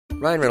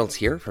Ryan Reynolds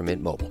here from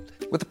Mint Mobile.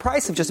 With the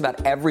price of just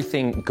about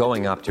everything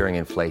going up during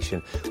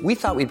inflation, we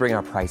thought we'd bring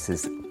our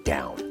prices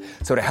down.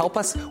 So to help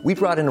us, we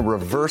brought in a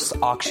reverse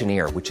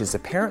auctioneer, which is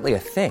apparently a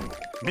thing.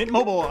 Mint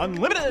Mobile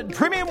Unlimited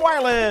Premium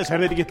Wireless. How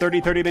to get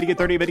 30, 30, bit to get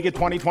 30, bit to get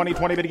 20, 20,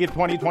 20, bit to get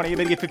 20, 20,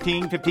 bit to get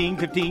 15, 15,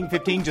 15,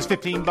 15, just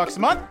 $15 a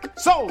month?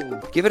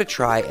 Sold! Give it a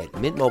try at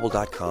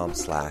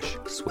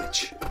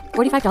mintmobile.com/switch.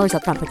 $45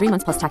 up front for 3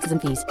 months plus taxes and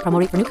fees. Promo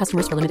rate for new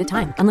customers for limited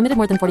time. Unlimited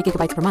more than 40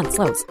 gigabytes per month.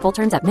 Slows full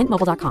terms at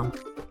mintmobile.com.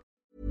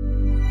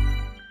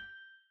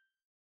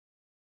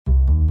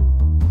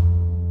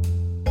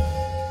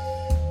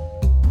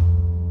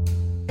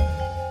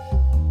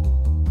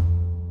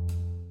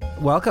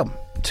 Welcome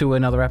to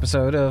another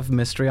episode of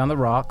Mystery on the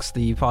Rocks,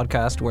 the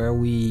podcast where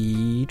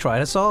we try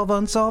to solve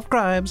unsolved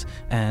crimes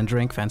and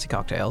drink fancy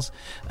cocktails.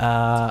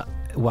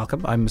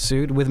 Welcome, I'm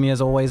Masood. With me, as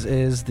always,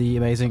 is the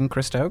amazing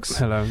Chris Stokes.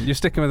 Hello. You're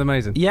sticking with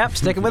amazing? Yep,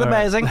 sticking with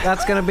amazing.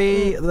 That's going to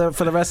be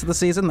for the rest of the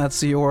season.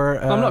 That's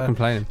your I'm not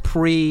complaining.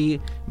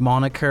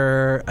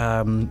 Pre-moniker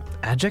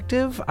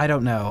adjective? I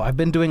don't know. I've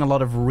been doing a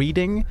lot of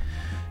reading.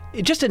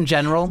 Just in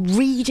general.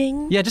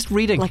 Reading? Yeah, just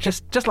reading. Like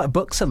just like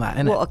books and that,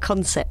 innit? What a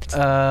concept.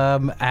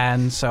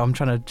 And so I'm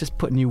trying to just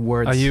put new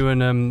words. Are you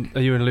and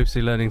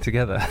Lucy learning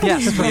together?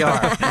 Yes, we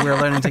are. We're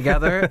learning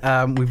together.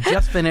 We've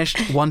just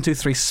finished 1, 2,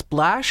 3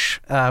 Splash.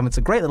 It's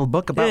a great little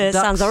book about ducks.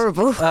 Sounds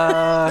horrible.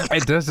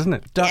 It does, doesn't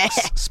it?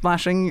 Ducks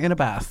splashing in a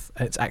bath.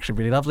 It's actually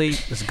really lovely.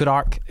 It's a good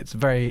arc. It's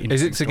very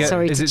interesting.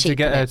 Is it to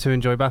get her to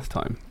enjoy bath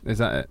time? Is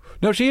that it?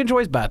 No, she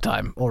enjoys bath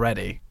time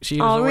already.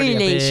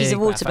 Really? She's a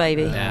water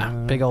baby. Yeah,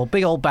 big old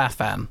bath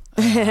fan.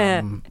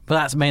 But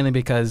that's mainly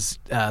because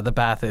the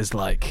bath is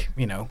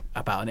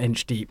about an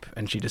inch deep,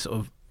 and she just sort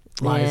of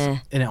lies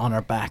in it on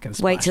her back and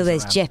wait till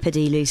there's around.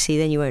 Jeopardy, Lucy,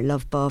 then you won't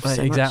love baths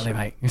so exactly,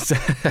 much. mate.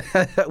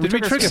 Did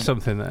we trigger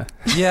something there?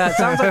 Yeah, it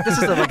sounds like this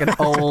is like an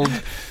old.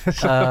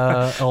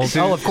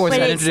 Oh, of course,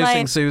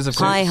 introducing Suze of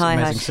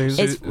Hi.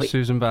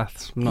 Susan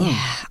Baths.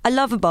 I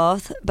love a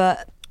bath,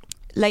 but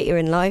later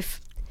in life,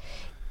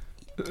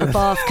 a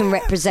bath can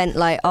represent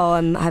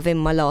I'm having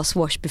my last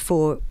wash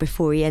before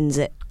he ends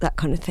it, that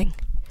kind of thing.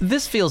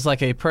 This feels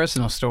like a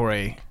personal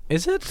story,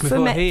 is it? For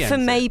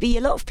maybe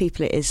a lot of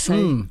people it is,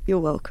 so you're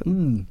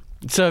welcome.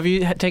 So have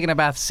you taken a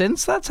bath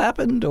since that's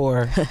happened,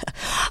 or?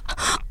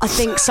 I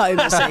think so,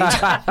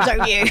 Masood.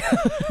 Don't you?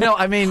 No,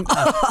 I mean...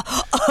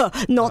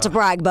 Not to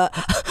brag, but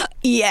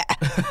yeah.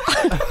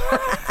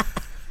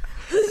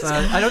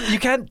 You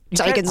can't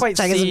quite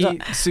see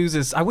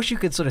Suze's. I wish you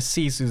could sort of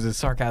see Suze's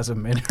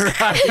sarcasm in her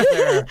eyes.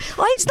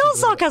 It's not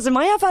sarcasm.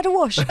 I have had a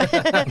wash.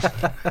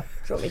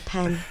 Got me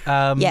pen.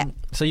 Yeah.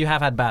 So you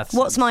have had baths.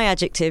 What's my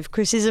adjective?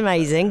 Chris is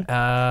amazing.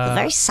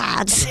 Very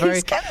sad. I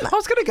was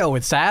going to go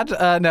with sad.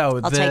 No,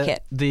 I'll take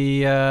it.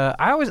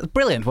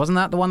 Brilliant. Wasn't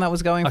that the one that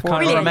was going for?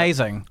 Brilliant.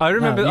 Amazing. I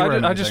remember.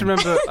 I just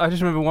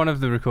remember one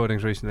of the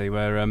recordings recently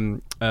where,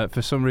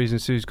 for some reason,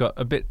 Suze got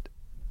a bit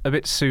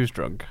Suze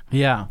drunk.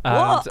 Yeah.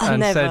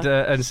 And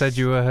said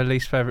you were her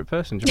least favourite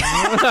person. Do you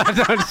remember? I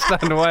don't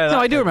understand why. No,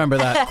 I do remember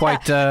that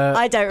quite.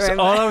 I don't remember.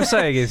 So all I was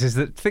saying is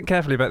that think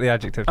carefully about the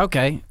adjective.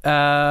 Okay.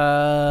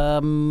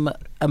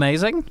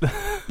 Amazing.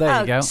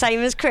 There you go.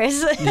 Same as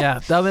Chris. Yeah.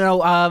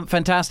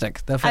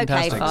 Fantastic. They're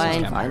fantastic.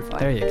 Okay, fine.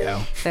 There you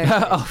go.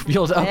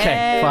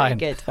 Very fine.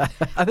 Good.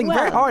 I think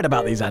very hard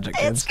about these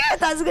adjectives. It's good.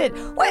 That's good.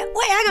 Wait.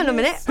 Hang on a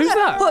minute. Who's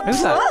that?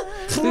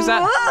 Who's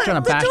that?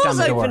 Trying to bash down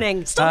the door.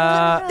 Opening.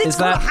 Stop. It's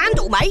got a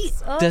handle, mate.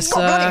 This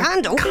bloody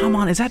handle. Come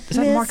on, is that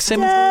Mark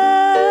Simmons?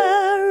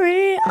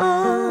 Mystery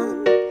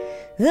on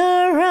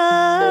the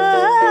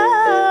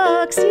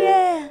rocks,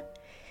 yeah.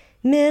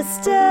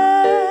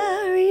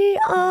 Mystery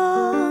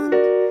on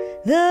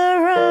the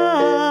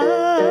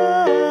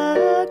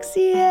rocks,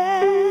 yeah.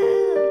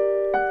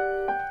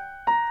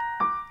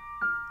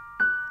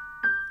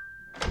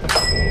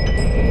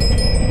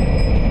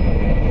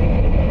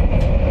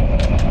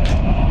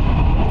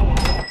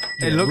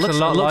 It looks a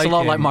lot like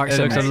Mark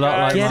Simmons. It looks a lot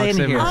like Mark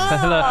Simmons.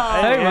 Hello.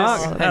 Hey,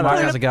 Mark. Hey, Mark,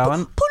 how's it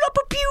going? Pull up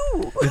a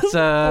pew. It's,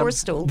 or a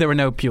stool. There were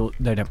no pews.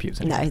 No pews.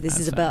 No, this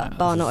is a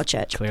bar, not a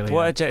church. Clearly,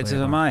 what adjective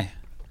am I?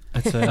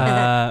 It's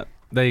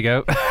there you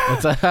go.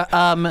 It's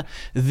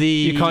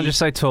you can't just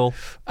say tall.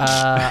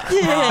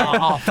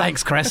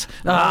 Thanks, Chris.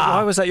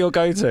 Why was that your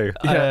go-to?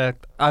 Yeah,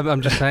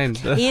 I'm just saying.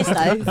 He is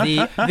though.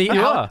 The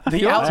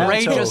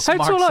outrageous How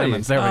Mark tall are you?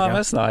 Simmons. There we go.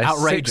 That's nice.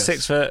 Outrageous.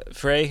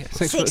 6'3".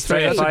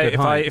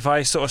 6'3". If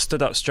I sort of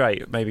stood up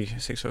straight, maybe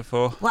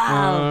 6'4".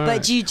 Wow,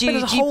 but do you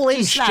There's a whole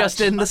inch just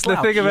in the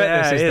slouch. The thing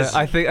about this is that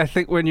I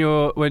think when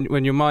you're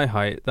my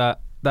height,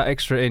 that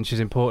extra inch is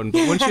important.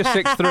 But once you're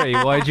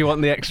 6'3", why do you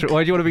want the extra?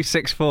 Why do you want to be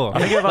 6'4"?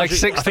 I think like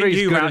 6'3"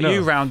 is good enough.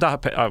 You round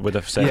up, I would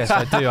have said. Yes,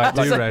 I do. I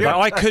do round up.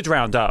 I could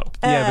round up.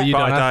 Yeah, but you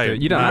don't have to.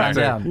 You don't have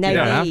to. No You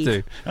don't have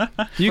need. to.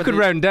 You could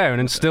round down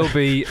and still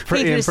be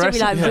pretty People would still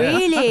impressive. be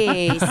like,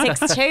 really?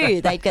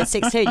 6'2"? They'd go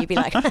 6'2", you'd be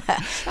like,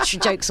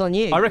 joke's on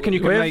you. I reckon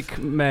you could make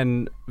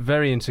men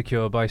very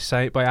insecure by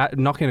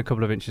knocking a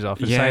couple of inches off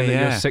and saying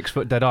that you're 6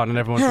 foot dead on, and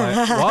everyone's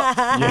like, what?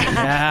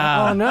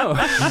 Oh no,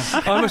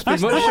 I must be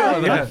much shorter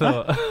than I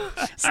thought.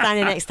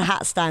 Standing next to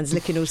hat stands,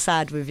 looking all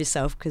sad with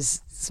yourself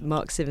because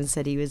Mark Simmons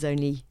said he was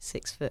only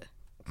 6 foot.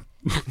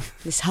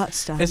 This hat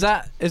stand. Is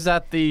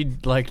that the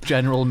like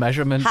general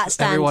measurement? Hat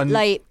stand? Everyone,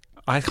 Like,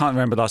 I can't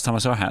remember the last time I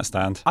saw a hat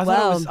stand. I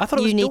thought it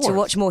was you need to doors.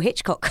 watch more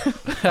Hitchcock.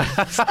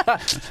 I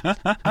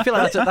feel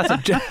like that's a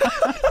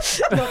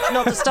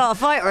not to start a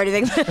fight or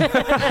anything.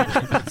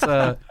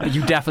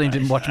 you definitely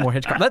didn't watch more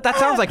Hitchcock. That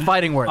sounds like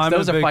fighting words.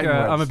 Those are fighting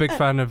words. I'm a big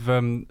fan of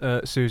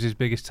Susie's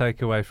biggest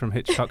takeaway from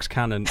Hitchcock's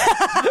canon.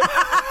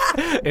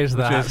 Is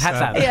the hat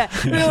stand. Yeah,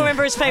 we all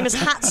remember his famous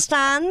hat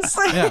stands.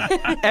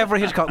 Yeah. Every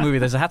Hitchcock movie,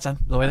 there's a hat stand.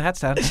 The way the hat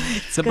stand.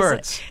 It's the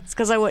birds. It's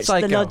because I watched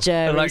Psycho. The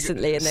Lodger Like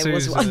recently, and there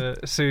was one.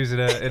 Sue's in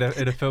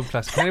a film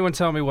class. Can anyone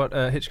tell me what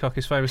Hitchcock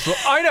is famous for?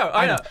 I know.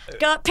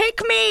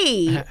 Pick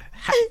me.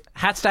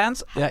 Hat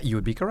stands? Yeah, you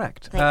would be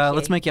correct. Thank you.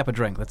 Let's make you up a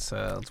drink. Let's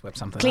whip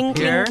something Cling, up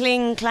cling, here.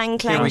 cling, clang,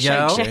 clang, Here we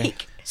shake, go.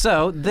 shake.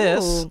 So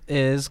this Ooh.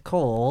 is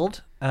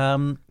called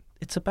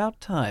It's About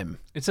Time.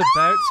 It's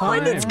about time.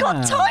 And it's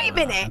got time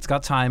in it. It's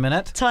got time in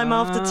it. Time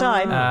after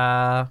time.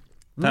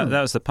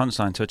 That was the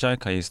punchline to a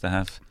joke I used to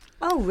have.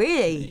 Oh,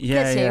 really?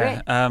 Yeah, Let's hear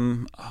it.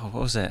 What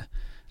was it?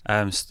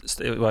 Well,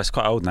 it's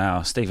quite old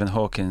now. Stephen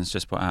Hawkins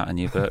just put out a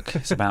new book.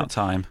 It's about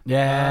time.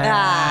 Yeah.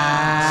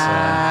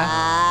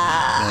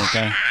 There you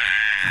go.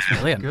 That's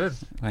brilliant. Good.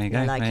 There you go.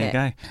 I like there you it.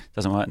 go.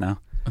 Doesn't work now.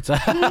 It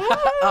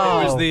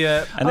was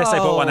the Unless they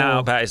brought one out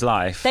about his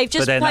life. They've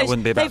just but then that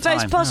wouldn't be about they've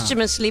time.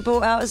 posthumously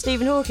brought out a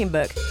Stephen Hawking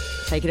book.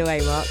 Take it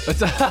away, Mark.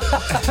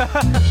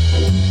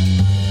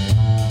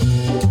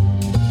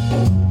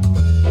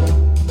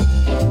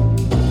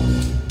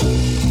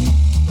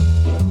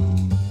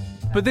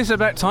 But this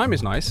about time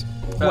is nice.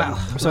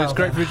 So it's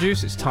grapefruit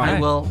juice. It's time. I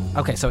will.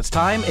 Okay, so it's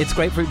time. It's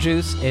grapefruit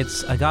juice.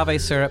 It's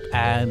agave syrup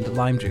and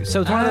lime juice.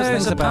 So it's one of those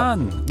things a about.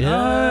 pun. Yeah.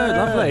 Oh,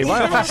 lovely.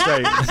 Right on my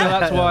street. So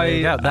that's why.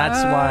 Yeah,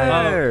 that's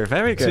why. Oh,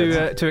 very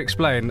good. To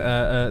explain,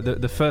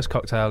 the first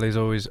cocktail is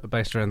always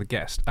based around the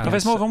guest. And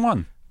There's more than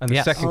one. And the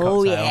Yes. second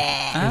Oh, cocktail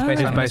yeah.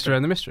 is on based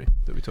around the mystery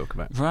that we talk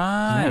about.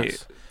 Right.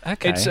 Yes.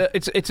 Okay.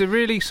 It's a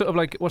really sort of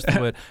like, what's the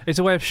word? It's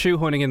a way of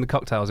shoehorning in the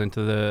cocktails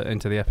into the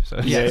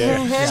episode.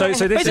 yeah. So this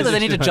Basically, is they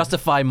need to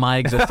justify my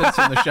existence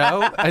in the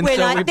show. And We're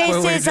so like, we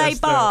this is a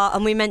just, bar,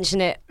 and we mention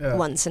it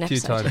once an a few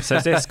episode. times. So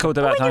is this called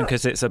About Time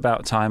because it's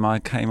about time I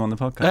came on the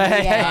podcast?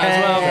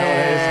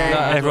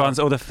 Yeah. Everyone's,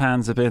 all the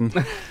fans have been,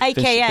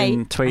 AKA.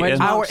 been tweeting. When's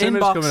Our Mark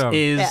Simmons coming inbox on?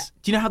 is. Yeah.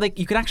 Do you know how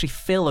you can actually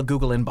fill a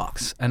Google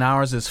inbox, and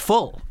ours is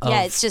full of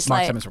Yeah, it's just Mark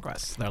like- Simmons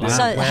requests. They're So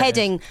like, where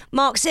heading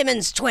Mark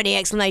Simmons 20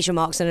 exclamation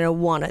marks and then a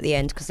 1 at the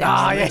end because A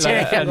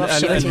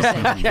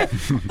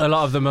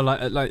lot of them are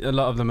like a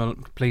lot of them are.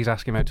 Please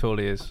ask him how tall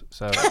he is.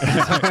 So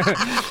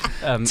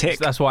Tick.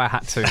 that's why I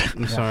had to.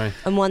 I'm sorry.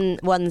 And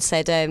one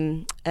said,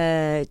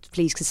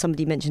 please could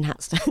somebody mention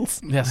hat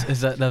stands? Yes, is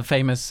that the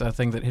famous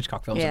thing that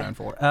Hitchcock films Yeah. are known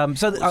for?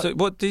 So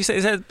what do you say?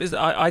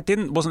 I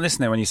wasn't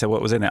listening when you said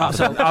what was in it. Oh,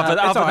 so- other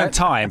it's all than right.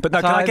 time. But no,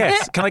 can I Time.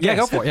 guess? Can I guess? Yeah,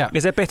 go for it, yeah.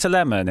 Is there bitter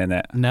lemon in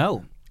it?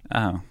 no.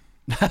 Oh.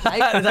 That-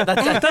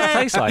 that's It does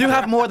taste like you it.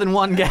 have more than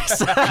one guess.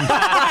 No,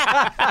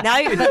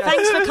 but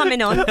thanks for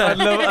coming on.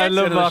 I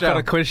love the Mark show. on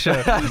a quiz show.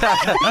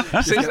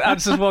 Just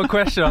answers one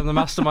question on the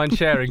mastermind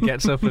chair and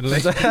gets up and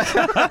leaves. No,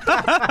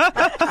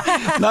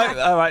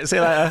 all right, see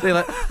you later. They're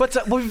like,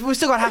 but we've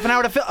still got half an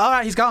hour to fill. All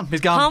right, he's gone.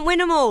 He's gone. Can't win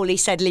them all, he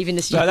said, leaving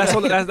the studio.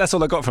 No, that's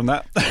all I got from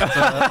that.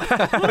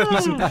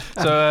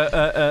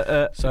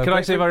 So can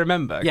I see if I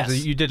remember? 'Cause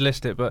Yes. you did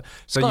list it, but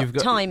so It's got you've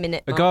got time in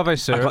it, Mark. agave I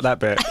syrup, got that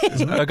bit.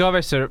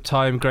 agave syrup,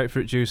 thyme,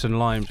 grapefruit juice, and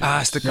lime juice.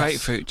 It's the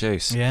grapefruit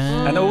juice.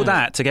 Yeah. And all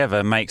that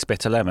together makes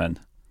bitter lemon.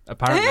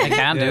 Apparently, It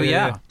can do,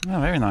 yeah. Oh,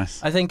 very nice.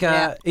 I think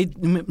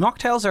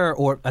mocktails are,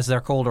 or as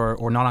they're called,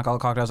 or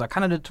non-alcoholic cocktails, are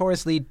kind of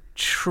notoriously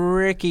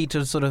tricky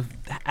to sort of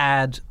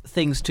add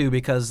things to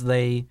because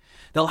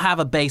they'll have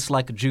a base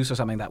like a juice or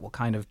something that will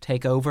kind of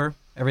take over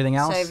everything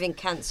else. So everything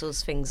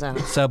cancels things out.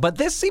 So, but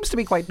this seems to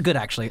be quite good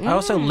actually. I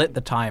also lit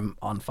the time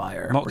on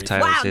fire.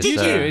 Mocktails Wow, is, did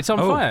Did you? It's on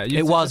fire.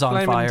 It was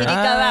on fire. Did it go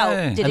out? Aye.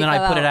 Did and it then go I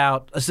put out? it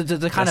out to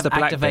kind That's of the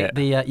black activate bit.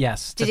 the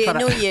yes. Did to it try to-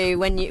 annoy you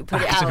when you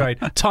put it out?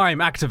 Activate.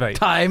 Time activate.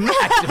 Time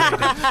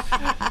activated.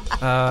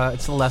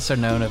 It's a lesser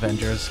known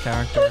Avengers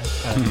character.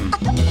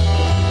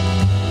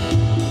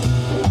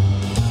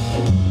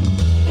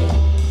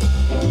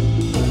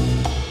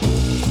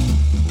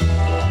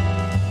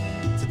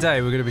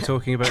 Today we're going to be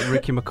talking about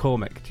Ricky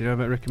McCormick. Do you know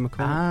about Ricky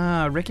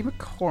McCormick? Ricky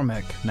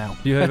McCormick. No.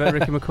 You heard about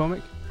Ricky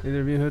McCormick?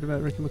 Either of you heard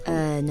about Ricky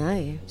McCormick?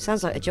 No.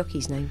 Sounds like a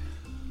jockey's name.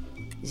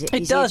 Is It is he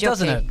a does,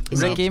 doesn't jockey? it?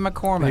 Is Ricky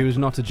McCormick. He was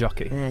not a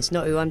jockey. It's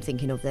not who I'm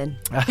thinking of then.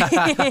 That's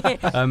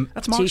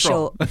Too Mark's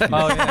role. short.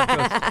 Oh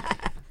yeah,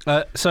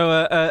 of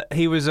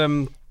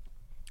course.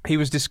 He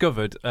was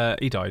discovered.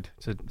 He died.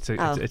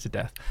 It's a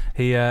death.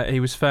 He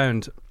was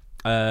found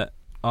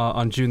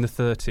on June the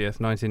 30th,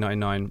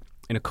 1999,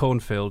 in a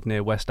cornfield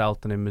near West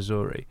Alton in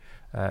Missouri.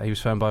 He was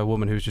found by a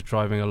woman who was just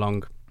driving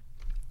along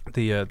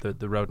the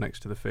road next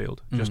to the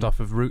field, just off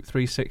of Route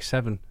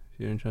 367. If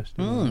you're interested,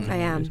 I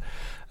am.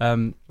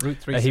 Route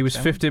 367. He was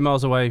 50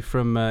 miles away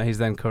from his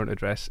then current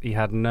address. He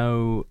had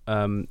no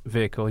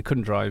vehicle. He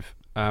couldn't drive.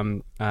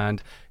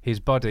 and his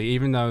body,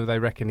 even though they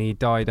reckon he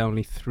died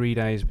only 3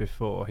 days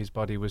before, his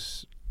body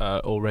was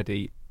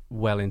already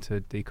well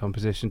into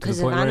decomposition to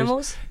the point where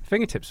his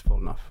fingertips have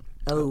fallen off.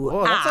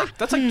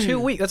 That's like 2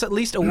 weeks. That's at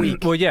least a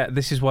week. Well, yeah,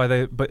 this is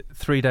why but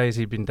 3 days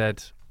he'd been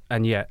dead,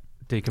 and yet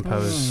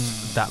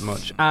decomposed that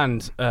much.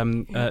 And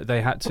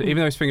they had to, even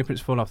though his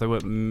fingerprints fallen off, they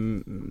weren't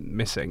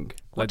missing.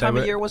 What time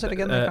of year was it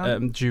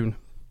again? June.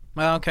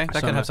 Well, okay,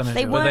 that could have something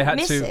to do with it. They weren't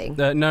missing?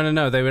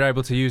 No, they were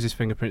able to use his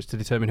fingerprints to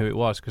determine who it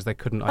was because they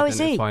couldn't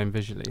identify him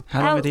visually.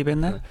 How long had he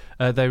been there?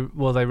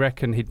 They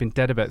reckon he'd been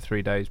dead about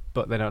 3 days,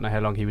 but they don't know how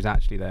long he was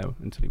actually there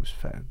until he was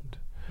found.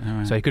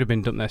 Right. So he could have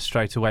been dumped there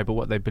straight away, but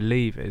what they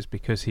believe is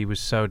because he was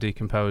so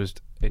decomposed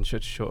in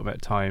such a short amount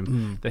of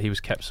time that he was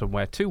kept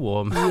somewhere too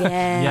warm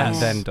and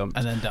then dumped.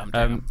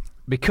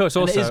 Because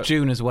also... And it is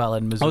June as well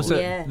in Missouri. Also,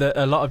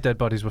 a lot of dead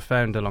bodies were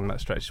found along that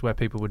stretch where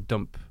people would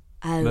dump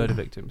murder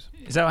victims.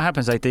 Is that what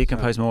happens? They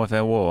decompose more if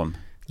they're warm?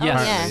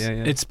 Yes. Yeah.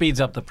 It speeds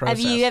up the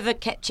process. Have you ever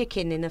kept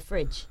chicken in a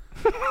fridge?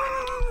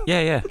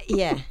 Yeah.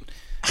 Yeah.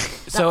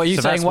 So are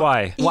you saying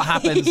why? What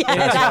happens?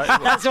 Yeah,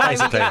 that's why.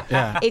 Basically.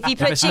 Yeah. If you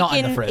put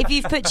if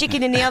you've put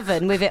chicken in the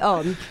oven with it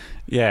on,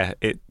 yeah,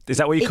 is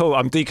that what you call it?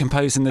 I'm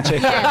decomposing the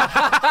chicken.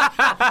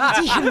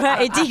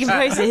 It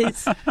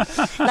decomposes.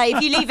 Like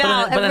if you leave it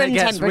out at room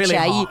temperature, really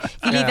if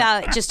you leave it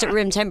out just at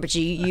room temperature,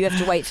 you have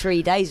to wait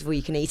 3 days before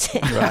you can eat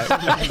it. Right.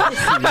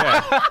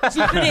 If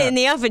you put it in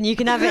the oven, you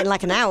can have it in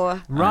like an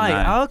hour.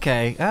 Right.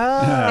 Okay.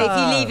 But if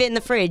you leave it in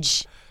the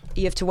fridge,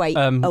 you have to wait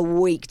a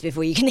week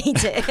before you can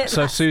eat it.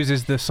 So Suze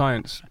is the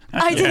science.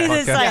 I do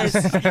the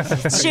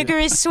science. Sugar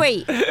is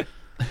sweet.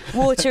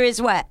 Water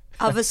is wet.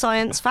 Other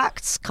science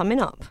facts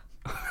coming up.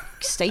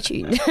 Stay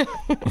tuned.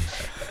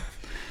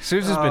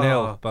 Suze has been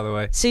ill, by the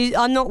way.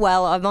 I'm not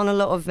well. I'm on a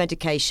lot of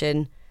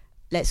medication.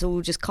 Let's all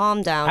just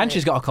calm down. And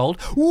she's got a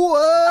cold. One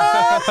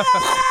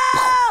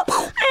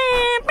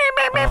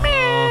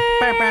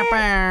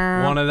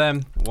of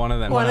them.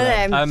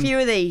 A few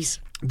of these.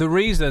 The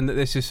reason that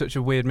this is such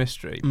a weird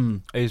mystery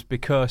is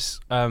because,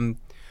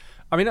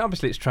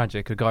 obviously it's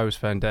tragic. A guy was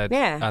found dead,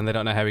 and they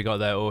don't know how he got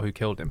there or who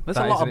killed him. There's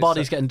a lot of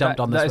bodies getting dumped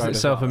on this road. That is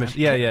itself a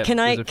mystery. Yeah.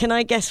 Can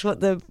I guess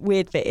what the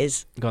weird bit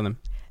is? Go on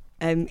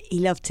then. He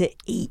loved to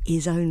eat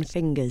his own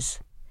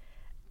fingers,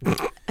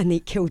 and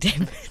it killed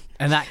him.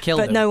 And that killed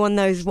him. But no one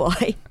knows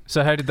why.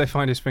 So how did they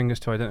find his fingers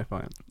to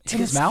identify him? In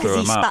his mouth? Because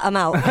he spat them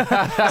out.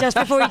 Just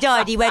before he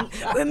died, he went,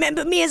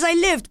 "Remember me as I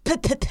lived."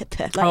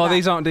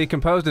 These aren't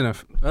decomposed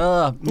enough.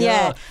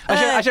 Yeah.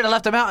 I should have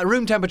left them out at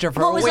room temperature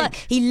for a week. That?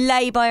 He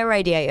lay by a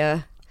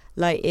radiator,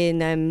 like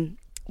in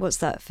what's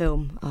that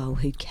film? Oh,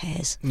 who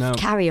cares? No.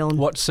 Carry on.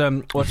 What's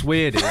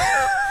weird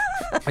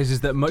is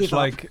that much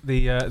like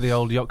the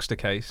old Yoxter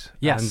case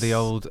and the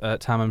old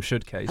Tamam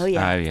Shud case. Oh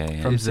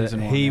yeah. From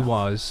season 1. He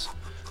was.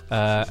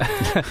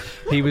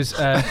 He was.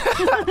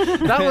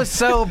 That was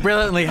so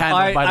brilliantly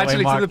handled, by the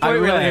way, Mark. To the point I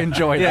really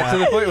enjoyed that. To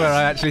the point where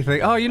I actually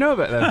think, you know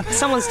about them.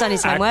 Someone's done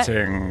his homework.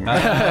 Acting.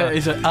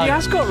 He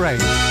has got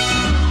range.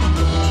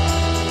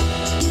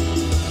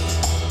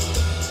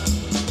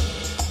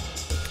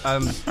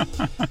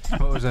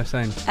 What was I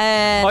saying?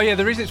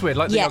 The reason it's weird,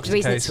 like the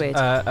Yoxter case,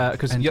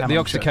 because the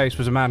Yoxter case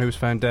was a man who was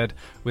found dead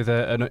with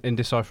an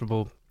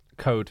indecipherable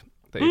code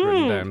that he'd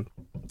written down.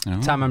 Oh.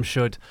 Tamam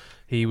Shud.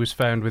 He was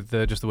found with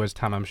just the words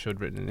Tamam Shud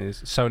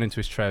sewn into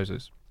his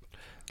trousers.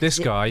 This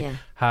guy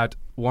had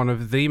one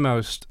of the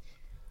most,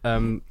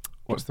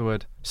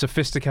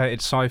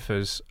 sophisticated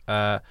ciphers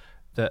that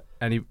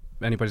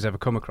anybody's ever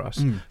come across,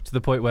 to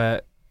the point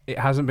where it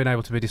hasn't been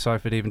able to be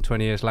deciphered even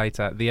 20 years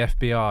later. The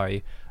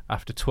FBI,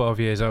 after 12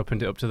 years,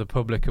 opened it up to the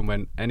public and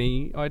went,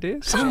 "Any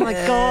ideas?" Oh my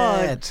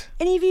God!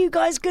 Any of you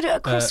guys good at a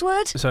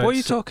crossword? What are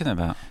you talking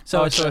about?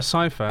 So it's a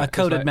cipher, a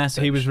coded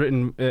message. He was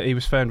written. He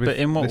was found with. But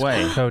in what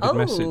way? Coded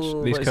message.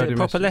 These is coded it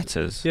proper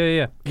messages.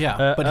 letters?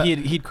 Yeah. But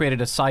he'd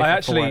created a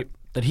cipher for it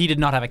that he did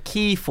not have a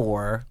key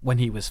for when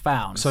he was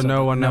found. So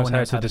no one knows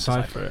how to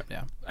decipher it.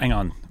 Yeah. Hang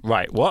on.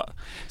 Right. What?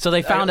 So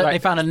they found They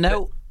found a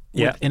note.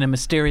 Yeah. In a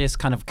mysterious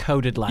kind of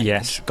coded language.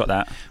 Yes, got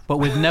that. But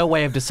with no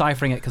way of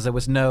deciphering it because there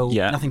was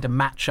nothing to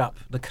match up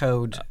the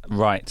code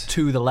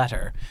to the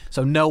letter.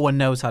 So no one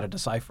knows how to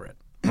decipher it.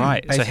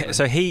 Right. They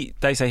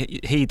say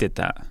he did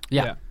that.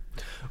 Yeah.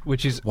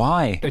 Which is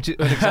why?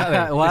 Exactly.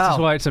 Wow. This is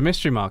why it's a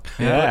mystery, Mark.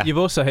 Yeah. But you've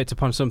also hit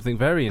upon something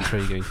very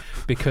intriguing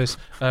because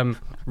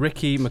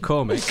Ricky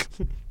McCormick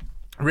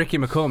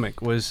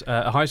was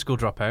a high school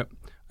dropout.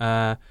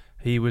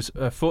 He was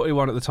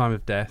 41 at the time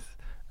of death.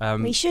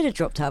 He should have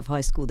dropped out of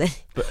high school then.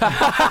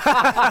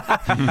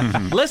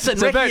 Listen,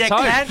 Ricky,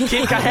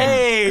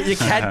 you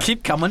can't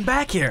keep coming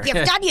back here.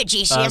 You've done your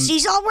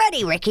GCSEs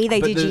already, Ricky. They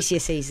do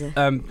GCSEs.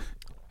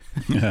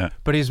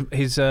 But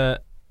his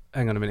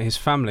hang on a minute. His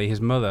family,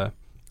 his mother,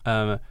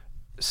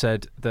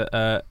 said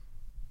that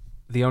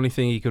the only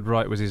thing he could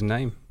write was his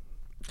name.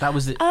 That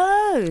was it.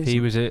 Oh. He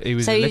was So he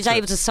was illiterate.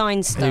 able to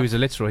sign stuff. He was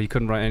illiterate. He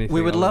couldn't write anything.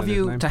 We would other love than his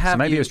you name. to have. So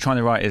maybe you, he was trying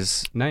to write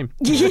his name.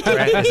 his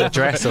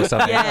address or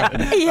something. Yeah.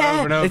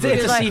 Over and over It's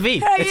again. a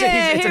CV. Oh, It's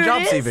yeah, a here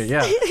job it is. CV.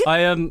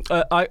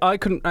 Yeah. I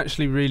couldn't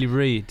actually really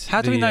read.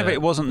 How do we know that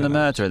it wasn't the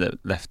notes. murderer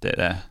that left it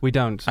there? We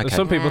don't. Okay.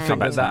 Some people think Come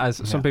back that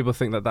to that. some people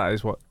think that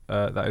is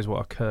what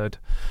occurred.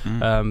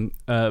 Mm.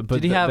 But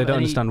Did he have they don't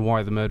any- understand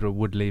why the murderer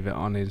would leave it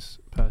on his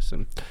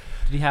person.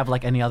 Did he have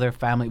like any other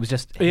family? It was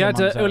just He him had.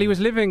 on his Well, he own? was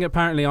living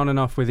apparently on and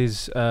off with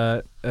his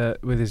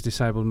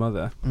disabled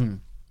mother. Mm.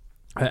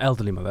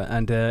 Elderly mother,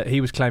 and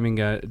he was claiming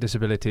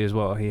disability as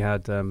well. He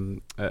had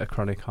a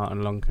chronic heart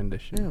and lung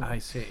condition. Oh. I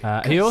see.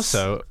 He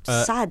also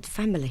Sad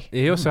family.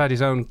 he also had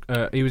his own.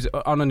 He was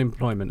on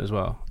unemployment as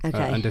well, Okay.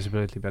 and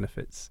disability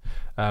benefits.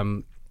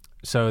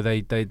 So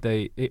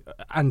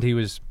and he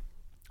was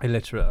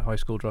illiterate, a high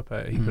school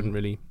dropout. He couldn't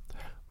really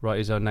write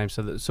his own name.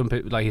 So that some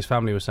people, like his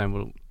family, were saying,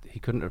 well, he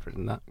couldn't have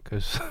written that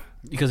because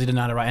Because he didn't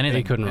know how to write anything.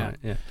 he couldn't Yeah. write.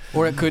 Yeah.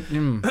 Or it could.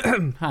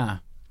 Huh.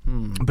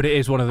 But it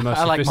is one of the most.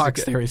 I like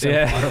Mark's theory so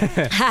Yeah.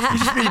 He's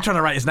just really trying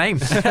to write his name.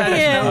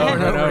 Yeah. over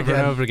and over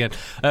and over again.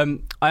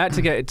 I had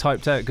to get it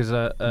typed out because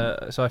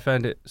so I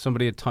found it.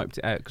 Somebody had typed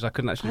it out because I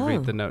couldn't actually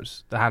read the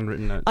notes, the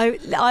handwritten notes. For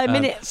a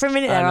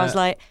minute there, and, I was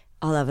like,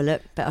 I'll have a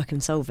look, but I can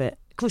solve it.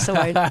 Of course I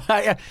won't.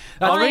 Yeah.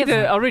 I'll I read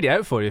have- it. I'll read it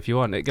out for you if you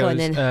want. It Go on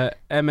goes then.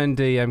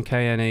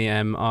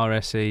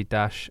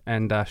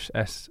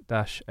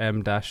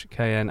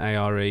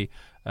 MNDMKNEMRSE-N-M-KNARE,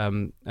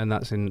 and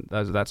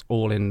that's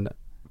all in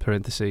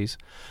parentheses.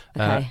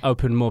 Okay.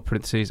 Open more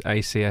parentheses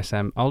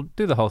ACSM. I'll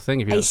do the whole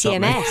thing if you don't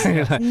stop me.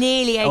 ACMS.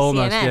 Nearly ACMS.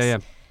 Almost, yeah.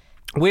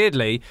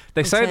 Weirdly,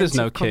 they say there's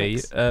no key,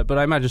 Alternative but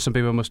I imagine some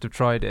people must have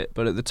tried it.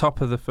 But at the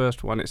top of the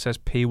first one, it says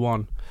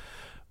P1,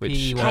 which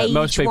P1.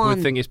 most people would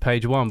Page think is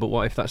page 1. But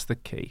what if that's the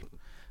key?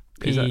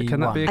 Can that be a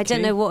P1. key? I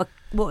don't know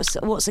what's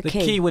a The key.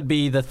 key would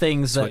be the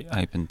things So that.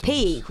 open doors.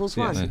 P equals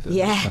Yeah, 1. stuff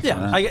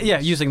Yeah. like Yeah,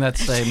 that. using that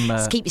same.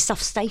 Just keep your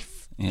stuff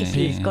safe. Yeah, if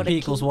yeah, you've yeah. got a P key.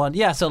 equals 1.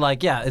 Yeah, so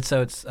like it's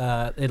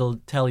it'll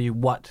tell you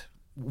what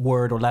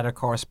word or letter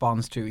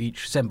corresponds to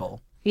each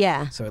symbol.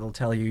 Yeah. So it'll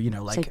tell you,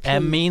 like So P-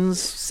 M means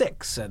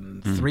 6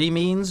 and 3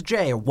 means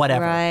J or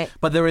whatever. Right.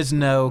 But there is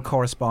no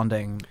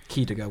corresponding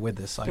key to go with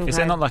this cipher. Is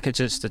there not like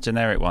just a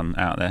generic one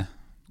out there?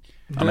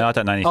 I mean, I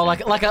don't know anything. Oh,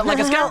 like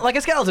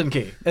a skeleton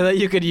key that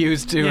you could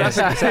use to.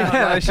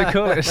 I should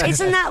call it.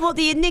 Isn't that what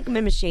the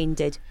Enigma machine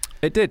did?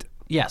 It did.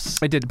 Yes.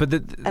 It did. But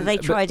Have they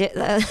tried it?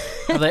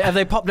 Have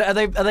they popped?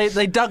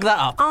 They dug that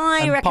up. I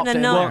and reckon popped the it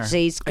in there.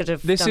 Nazis could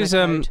have This done is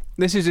a code.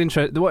 this is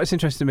interesting. What's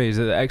interesting to me is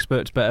that the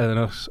experts better than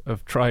us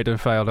have tried and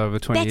failed over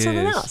 20 Better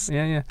years. than us?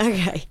 Yeah.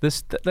 Okay.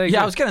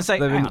 Yeah, I was going to say.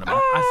 They've Hang been- on a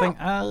minute. I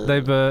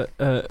think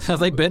They've have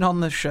they been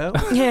on the show?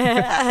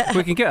 Yeah.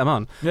 we can get them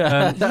on.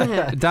 Yeah.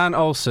 Dan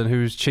Olson,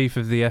 who's chief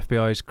of the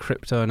FBI's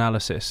crypto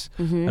analysis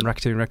Mm-hmm. and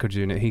racketeering records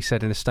unit, he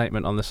said in a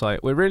statement on the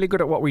site, "We're really good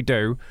at what we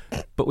do,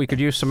 but we could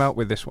use some help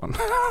with this one."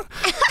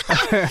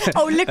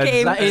 Oh, look at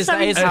him. That is So how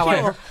I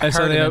insecure. And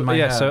so heard they, it in my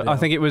head, so yeah. I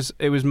think it was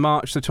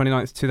March the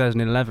 29th,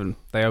 2011.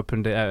 They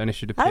opened it out and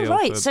issued a Oh, appeal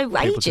right, for so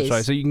people to ages.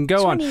 try. So you can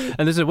go on, 20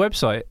 and there's a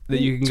website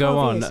that you can go 12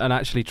 on years. and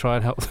actually try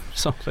and help them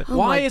solve it. Oh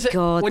Why my is it?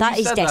 God, when that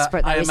you is said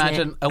desperate, I though, isn't it?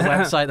 imagine a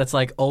website that's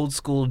like old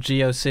school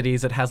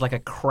GeoCities that has like a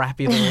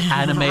crappy little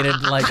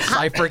animated like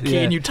cipher key,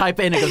 Yeah. and you type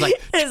in, it goes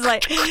like, It's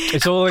like,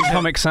 It's all in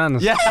Comic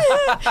Sans. yeah,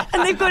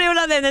 and they've got it all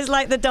up there. And there's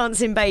like the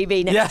dancing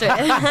baby next to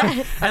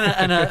it.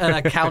 and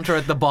a counter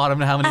at the bottom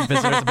to how many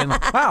visitors have been.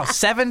 Like, wow,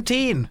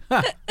 17.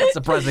 That's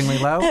surprisingly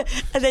low.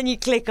 And then you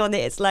click on it.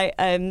 It's like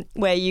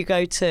where you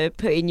go to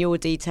put in your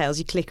details.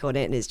 You click on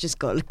it, and it's just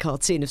got a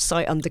cartoon of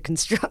site under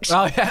construction.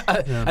 Oh yeah.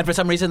 And for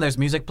some reason there's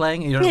music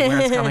playing, and you don't know where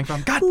it's coming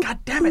from. God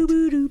damn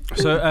it!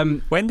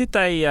 So when did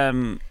they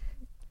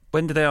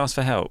ask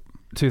for help?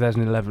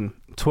 2011,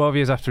 12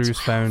 years after he was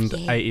found,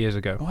 years. 8 years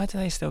ago. Why do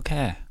they still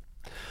care?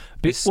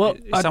 Is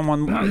I-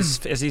 someone is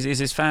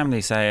his family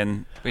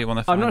saying we want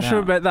to I'm find not sure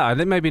out? about that. I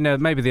think maybe the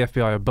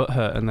FBI are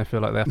butthurt and they feel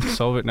like they have to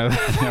solve it now.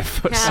 They've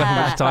put so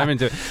much time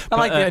into it. I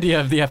like But, the idea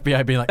of the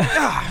FBI being like,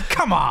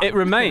 come on. It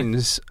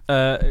remains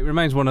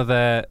one of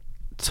their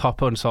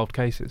top unsolved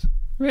cases.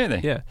 Really?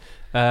 Yeah.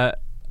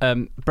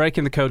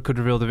 Breaking the code could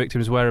reveal the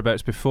victim's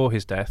whereabouts before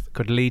his death,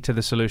 could lead to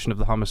the solution of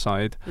the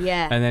homicide.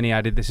 Yeah. And then he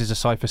added, "This is a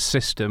cipher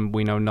system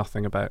we know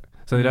nothing about."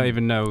 So they don't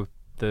even know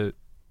the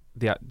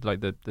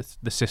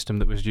system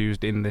that was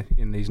used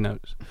in these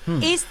notes.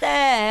 Is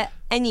there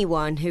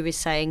anyone who is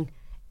saying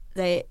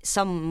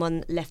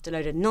someone left a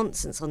load of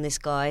nonsense on this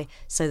guy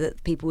so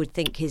that people would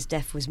think his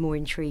death was more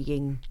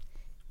intriguing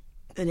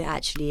than it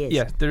actually is?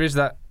 Yeah, there is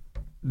that.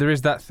 There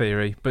is that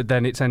theory, but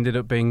then it's ended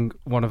up being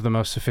one of the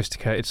most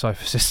sophisticated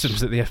cipher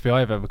systems that the FBI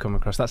have ever come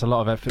across. That's a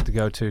lot of effort to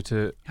go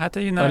to. How do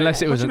you know?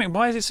 Unless it what was do you a- mean?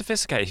 Why is it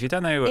sophisticated? If you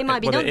don't know It might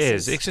be what it nonsense.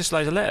 is, it's just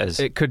loads of letters.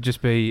 It could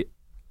just be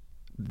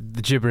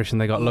the gibberish, and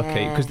they got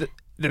lucky. Yeah. Because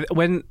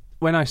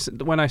when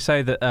I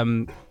say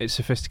that it's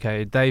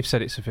sophisticated, they've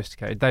said it's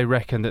sophisticated. They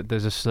reckon that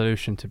there's a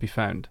solution to be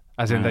found,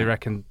 as in they Right.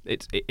 reckon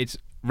it's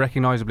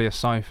recognisably a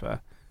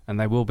cipher, and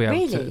they will be able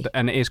Really? to.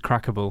 And it is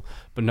crackable,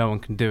 but no one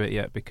can do it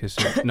yet because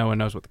no one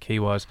knows what the key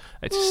was.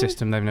 It's a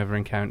system they've never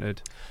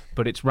encountered,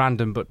 but it's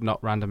random, but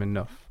not random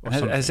enough. Or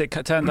Has it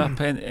turned up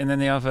in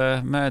any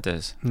other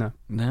murders?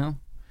 No.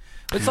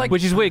 It's like,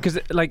 Which is weird because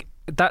like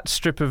that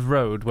strip of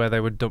road where they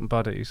would dump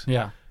bodies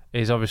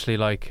is obviously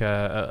like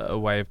a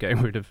way of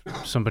getting rid of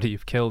somebody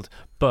you've killed,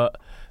 but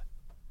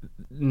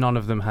none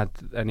of them had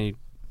any.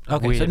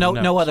 okay, so no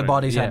notes, other right?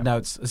 bodies had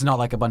notes. It's not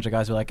like a bunch of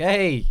guys were like,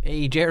 hey,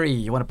 Jerry,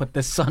 you want to put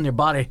this on your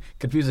body?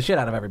 Confuse the shit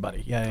out of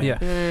everybody.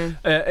 Yeah.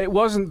 It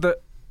wasn't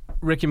that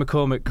Ricky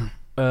McCormick.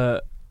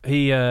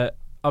 He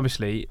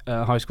obviously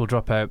a high school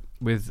dropout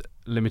with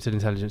limited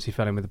intelligence. He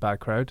fell in with a bad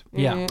crowd.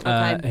 Yeah.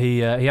 Okay. He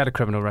had a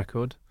criminal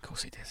record. Of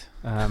course he did.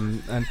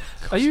 And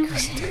are you?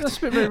 That's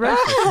a bit very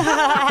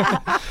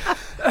racist.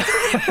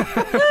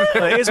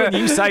 Well, it is when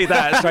you say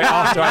that straight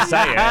after I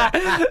say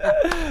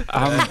it.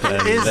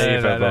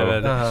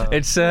 Unbelievable. No.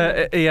 It's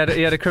he had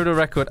a criminal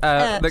record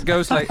that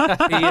goes like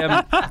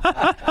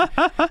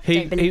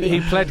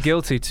he pled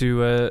guilty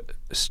to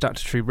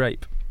statutory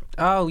rape,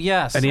 Oh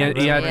yes. and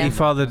Yeah. he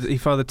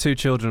fathered 2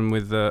 children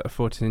with a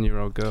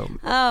 14-year-old girl,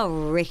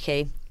 Oh,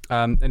 Ricky.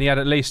 and he had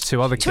at least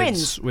 2 other kids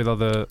Twins. with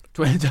other.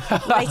 Were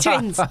they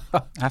twins?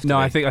 No,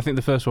 I think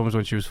the first one was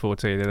when she was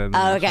 14. And then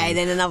Oh, okay,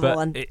 then another but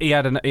one. he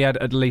had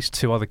at least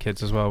 2 other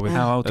kids as well. With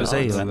How old was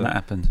he when that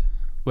happened?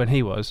 When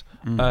he was,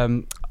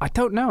 I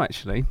don't know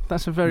actually.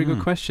 That's a very good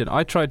question.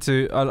 I tried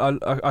to,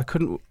 I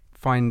couldn't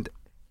find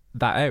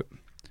that out.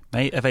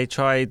 Mate, have they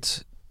tried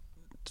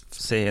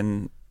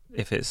seeing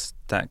if it's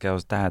that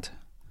girl's dad?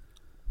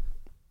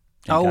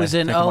 Oh, as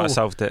in, I might have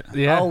solved it.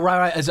 Yeah. Oh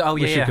right.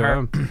 We should go her.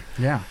 home.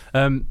 Yeah.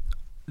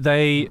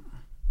 They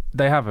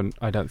haven't.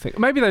 I don't think.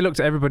 Maybe they looked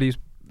at everybody's.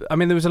 I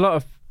mean, there was a lot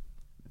of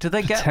Did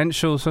they get?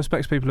 potential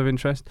suspects, people of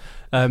interest.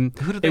 Who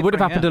did they It would have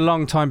bring happened in? a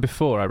long time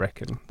before, I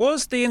reckon.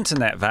 Was the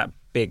internet that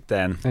big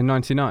then? In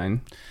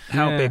 '99.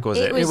 How Yeah. big was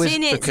It it? was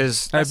in its-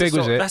 because How that's a big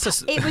was sort- it?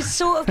 That's a, It was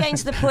sort of getting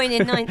to the point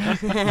in in 99.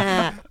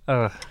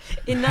 well,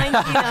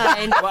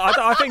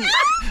 I think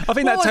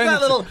that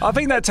turned. I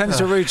think that turns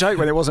to a rude joke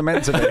when it wasn't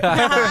meant to be.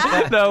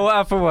 No, what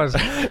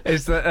happened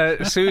is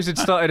that Suze had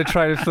started a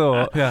train of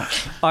thought. Yeah.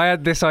 I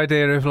had this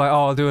idea of like,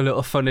 I'll do a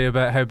little funny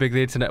about how big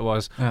the internet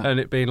was, and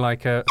it being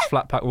like a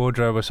flat pack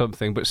wardrobe or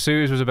something. But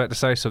Suze was about to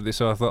say something,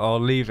 so I thought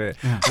I'll leave it.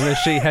 And then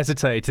she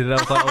hesitated, and I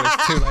was like, oh,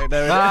 it's too late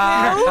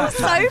now. Oh,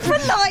 so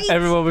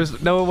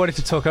polite. No one wanted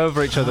to talk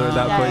over each other at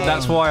that point.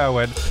 That's why I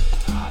went.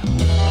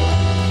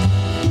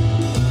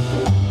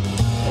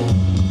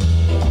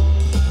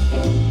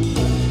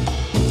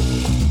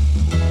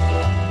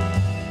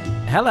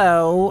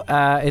 Hello,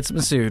 it's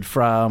Masood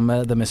from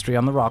the Mystery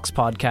on the Rocks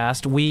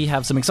podcast. We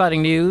have some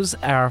exciting news.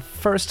 Our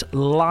first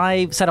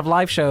set of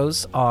live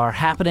shows are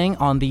happening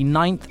on the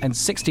 9th and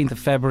 16th of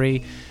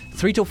February,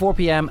 3 till 4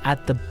 p.m.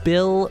 at the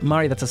Bill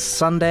Murray. That's a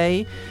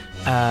Sunday.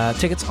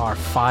 Tickets are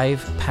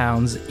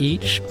 £5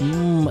 each.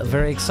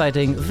 Very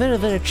exciting. Very,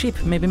 very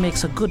cheap. Maybe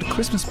makes a good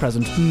Christmas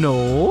present.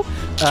 No.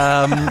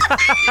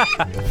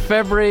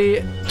 February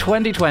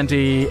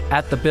 2020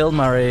 at the Bill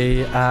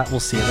Murray.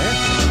 We'll see you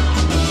there.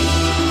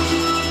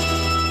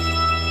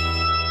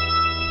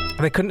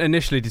 They couldn't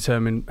initially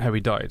determine how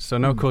he died, so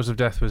no cause of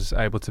death was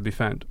able to be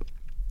found.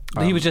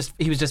 He was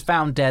just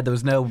found dead. There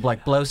was no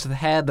like blows to the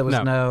head. There was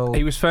no.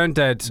 He was found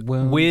dead,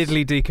 wounds.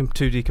 weirdly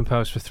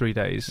decomposed for 3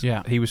 days.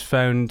 Yeah. He was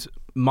found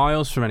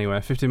miles from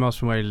anywhere, 50 miles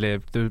from where he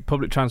lived. The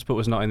public transport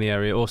was not in the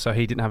area. Also,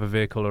 he didn't have a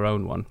vehicle or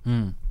own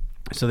one,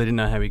 so they didn't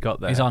know how he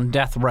got there. He's on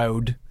death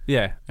road.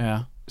 Yeah.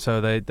 Yeah.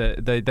 So they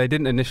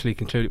didn't initially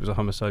conclude it was a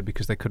homicide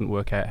because they couldn't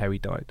work out how he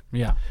died.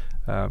 Yeah.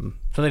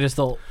 So they just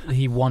thought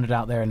he wandered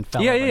out there and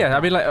fell. over. Yeah.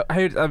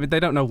 I mean, they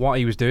don't know what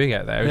he was doing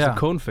out there. It was a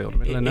cornfield,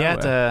 middle of He had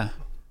nowhere.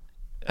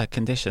 a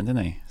condition,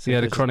 didn't he? He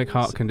had a chronic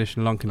heart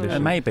condition, lung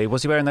condition. Maybe.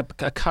 Was he wearing a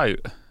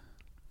coat?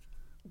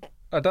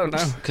 I don't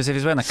know. Because if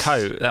he's wearing a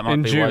coat, that might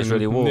In be June, why he's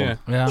really warm.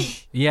 yeah.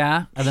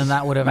 Yeah, and then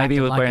that would have Maybe he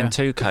acted was like wearing a-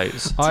 2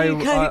 coats. Two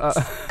coats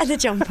and a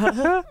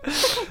jumper.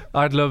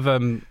 I'd love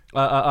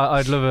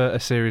a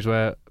series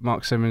where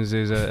Mark Simmons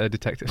is a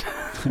detective.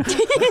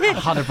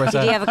 100%.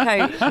 Did he have a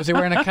coat? Was he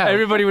wearing a coat?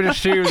 Everybody would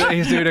assume that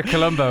he's doing a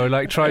Columbo,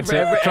 like trying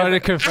to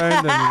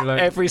confound them.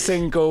 Like, Every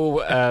single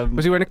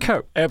was he wearing a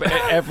coat?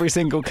 every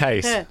single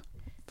case.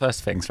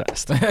 First things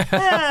first.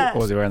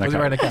 Was he wearing a Was he coat?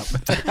 wearing a coat?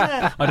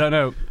 I don't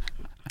know.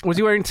 Was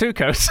he wearing 2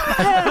 coats?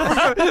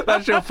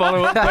 That's your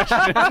follow-up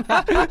question.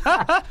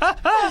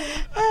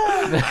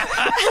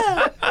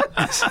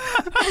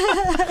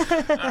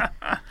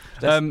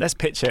 Let's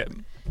pitch it.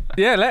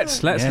 Yeah, let's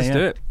do yeah.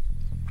 it.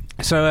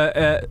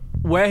 So,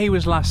 where he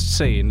was last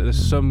seen, there's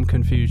some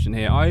confusion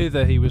here.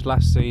 Either he was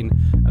last seen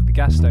at the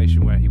gas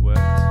station where he worked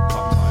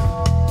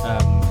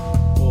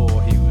part-time, or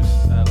he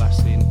was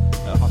last seen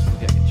at a hospital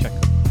getting a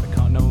checkup.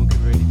 No one could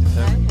really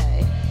determine.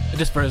 Okay.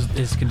 Just for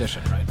his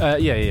condition, right?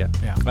 Yeah.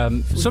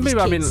 Some his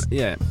people, kids.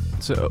 yeah.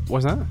 So,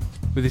 what's that?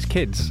 With his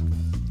kids?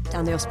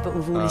 Down the hospital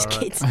with all his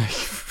kids.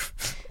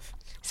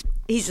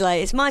 He's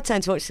like, it's my turn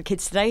to watch the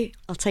kids today.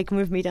 I'll take them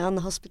with me down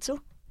the hospital.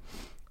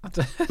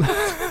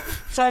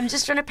 So I'm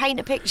just trying to paint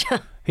a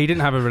picture. He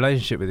didn't have a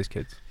relationship with his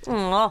kids.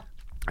 Oh,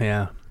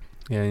 Yeah.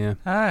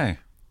 Oh.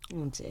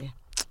 dear.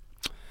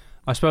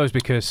 I suppose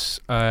because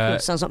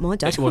Sounds like my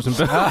dad. it wasn't.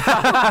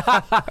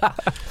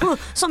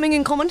 Something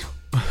in common.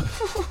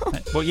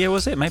 What year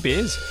was it? Maybe it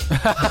is.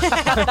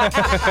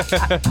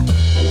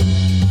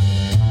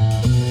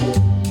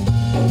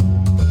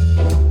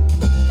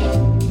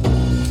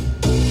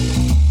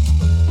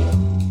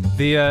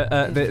 The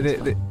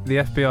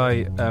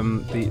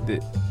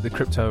FBI, the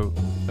crypto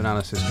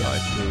analysis guy,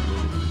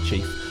 the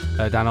chief,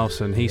 Dan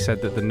Olson, he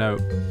said that the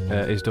note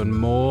is done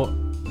more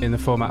in the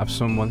format of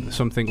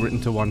something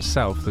written to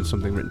oneself than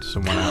something written to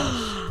someone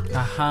else.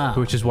 Aha.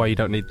 Which is why you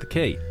don't need the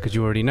key, because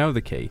you already know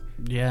the key.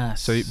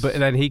 Yes. So, but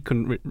then he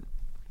couldn't.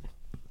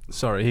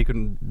 He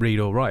couldn't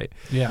read or write.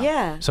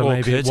 Yeah. So Or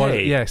maybe it could was.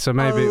 he? Yeah. So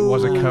maybe it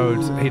was a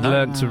code. He'd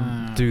learned to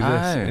do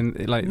this.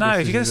 No,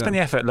 if you're going to spend the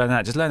effort, learn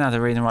that. Just learn how to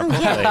read and write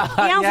properly.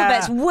 The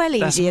alphabet's well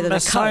easier than a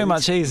That's code. so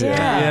much easier.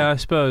 Yeah. I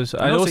suppose.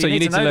 And also also, you you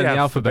need need to to know learn the the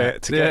alphabet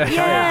alphabet to get-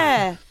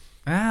 Yeah.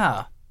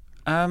 Ah.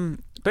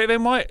 But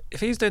then why? If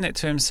he's doing it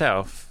to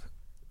himself,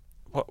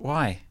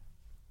 why?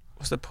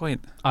 What's the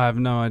point? I have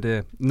no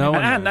idea. No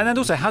one. And then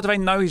also, how do they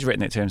know he's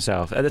written it to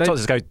himself? At the top,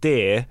 just go,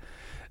 dear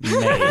me.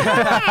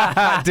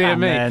 Dear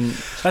me. Then,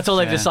 That's all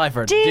they've Yeah.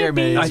 deciphered. Dear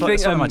me. I I think think,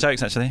 it's one of my um,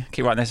 jokes, actually.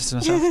 Keep writing this to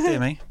myself. Dear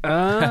me.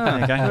 There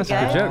you go. That's a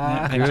good joke.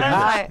 Yeah. Good.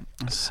 Right.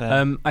 That's,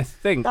 I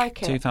think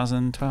Like it.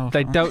 2012.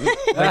 they don't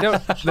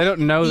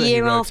know The that he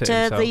year wrote after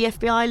it himself.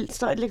 the FBI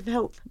started looking for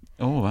help.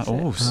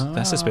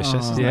 That's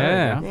suspicious. Isn't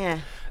Yeah. it? Yeah.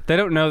 They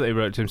don't know that he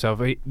wrote it to himself.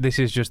 This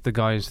is just the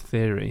guy's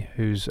theory,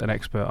 who's an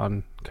expert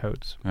on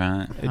codes.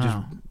 Right. It just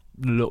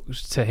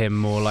looks to him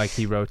more like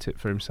he wrote it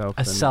for himself.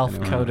 A than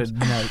self-coded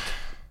note.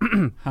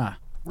 anyone Huh. else.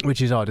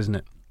 Which is odd, isn't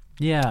it?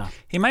 Yeah.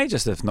 He may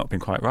just have not been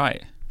quite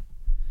right.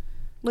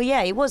 Well,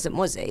 yeah, he wasn't,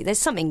 was he? There's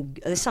something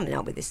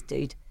up with this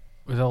dude.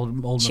 With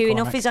old Chewing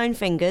McCormick. off his own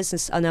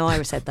fingers. I know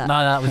Ira said that. No,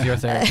 that was your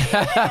thing.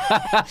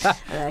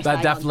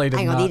 That definitely did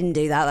Hang on, not. he didn't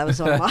do that. That was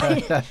one of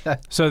mine.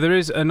 So there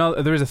is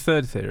a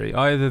third theory.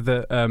 Either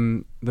that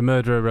the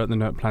murderer wrote the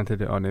note,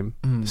 planted it on him.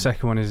 The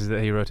second one is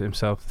that he wrote it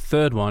himself. The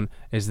third one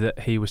is that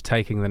he was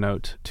taking the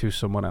note to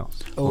someone else.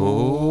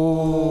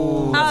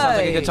 Oh. That sounds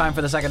like a good time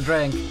for the second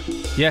drink.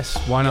 Yes,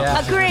 why not?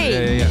 Yeah.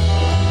 Agree.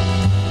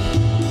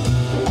 Yeah.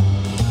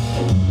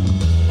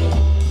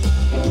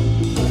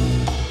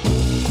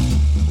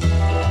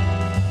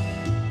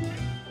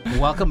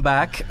 Welcome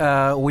back.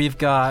 We've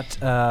got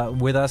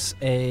with us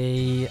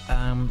a.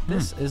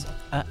 This is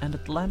an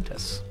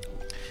Atlantis.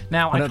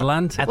 Now, An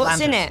Atlantis.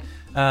 What's in it?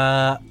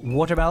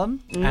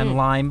 Watermelon and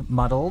lime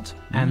muddled,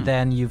 and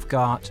then you've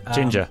got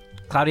Ginger.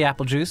 cloudy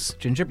apple juice,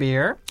 ginger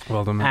beer,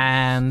 Well done, mate.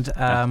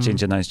 and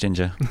Ginger knows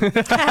ginger.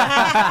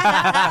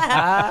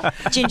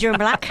 Ginger and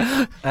black.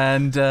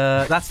 and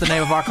that's the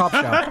name of our cop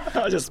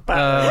show. I just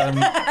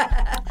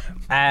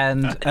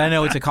And I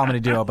know it's a comedy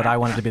duo, but I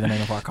wanted to be the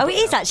name of our cop Oh, it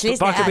is actually,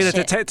 isn't But I it? could be the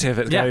Actually? detective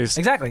that Yeah, goes.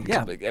 exactly.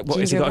 Yeah, What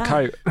has he got a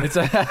coat? it's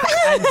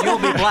and you'll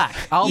be black.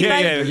 I'll be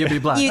you'll be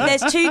black.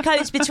 There's two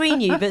coats between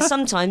you, but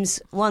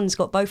sometimes one's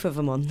got both of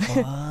them on.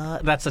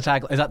 That's the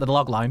tag. Is that the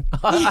log line?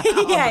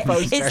 Yeah,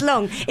 poster. it's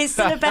long. It's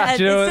still a better.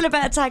 Do you know It's still a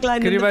better tagline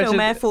Can than you the film imagine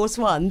Air Force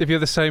One. If you're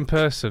the same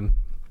person,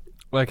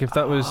 like if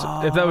that was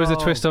the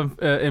twist on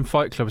in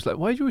Fight Club, it's like,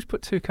 why do you always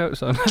put two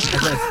coats on?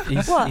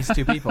 He's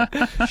two people.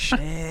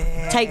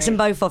 Takes them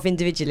both off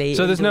individually.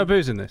 So there's no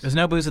booze in this. There's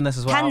no booze in this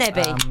as well. Can there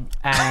be?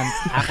 And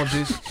apple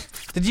juice.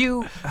 Did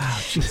you?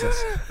 Oh,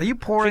 Jesus. Are you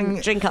pouring?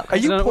 Drink up, Are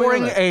Chris. you No,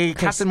 pouring wait a a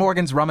Captain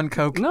Morgan's rum and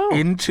coke No.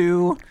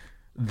 into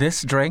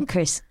this drink?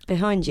 Chris,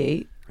 behind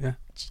you. Yeah.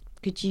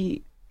 Could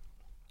you?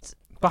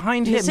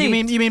 Behind him? Suit.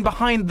 You mean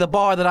behind the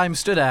bar that I'm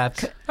stood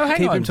at? Oh, hang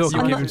Keep on. him talking.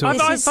 I'm Keep not- him This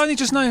talking. I is- finally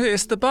just know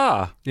it's the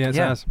bar. Yeah, it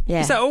Yeah. has. Yeah.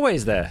 Is that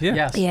always there? Yeah.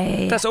 Yes.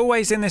 Yeah. That's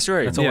always in this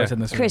room. It's always Yeah. in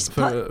this room. Chris,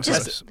 For-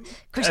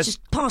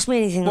 just pass me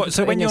anything. What,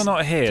 so when you're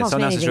not here, pass me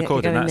someone else is anything that could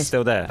recording, go in that's this.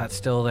 still there? That's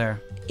still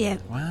there. Yeah.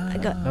 Wow. I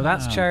got No,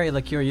 that's cherry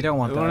liqueur. You don't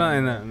want that. We're not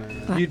in that.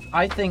 No.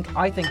 I think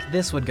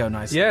this would go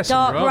nicely. Yes.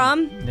 dark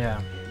rum.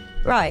 Yeah.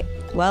 Right.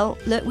 Well,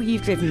 look what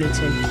you've driven me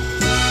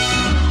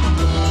to.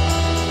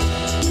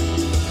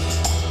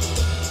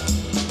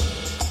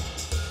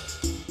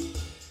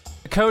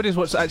 The code is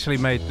what's actually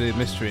made the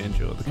mystery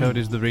endure. The code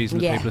is the reason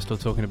that Yeah. people are still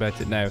talking about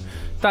it now.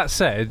 That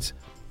said,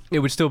 it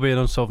would still be an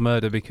unsolved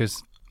murder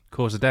because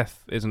cause of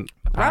death isn't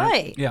apparent.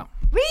 Right. Yeah.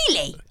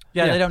 Really?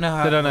 Yeah. They don't know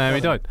how. They don't know how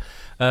he died.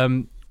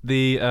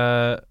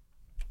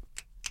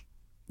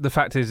 The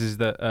fact is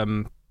that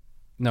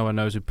no one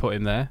knows who put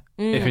him there.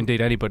 If indeed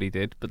anybody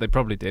did, but they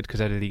probably did because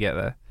how did he get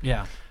there?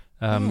 Yeah.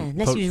 Yeah,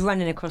 unless he was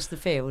running across the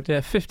field.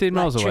 yeah, 15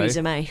 Like miles away.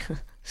 Theresa May.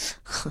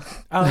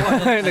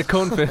 Oh, In a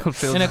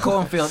cornfield. in a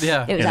cornfield.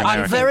 Yeah. It was Yeah, actually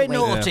I'm a very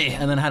field of wheat. naughty,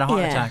 and then had a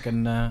heart Yeah. attack,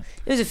 and It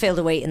was a field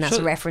of wheat, and that's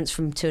a reference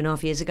from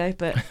 2.5 years ago.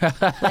 But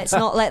let's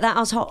not let that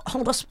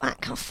hold us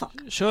back. Oh fuck!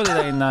 Surely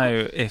they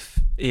know if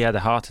he had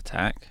a heart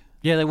attack.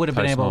 yeah, they would have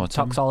been able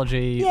Post-mortem.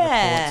 toxology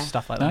Yeah. reports,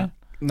 stuff like No? that.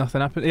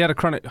 Nothing happened. He had a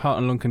chronic heart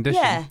and lung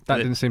condition. Yeah. That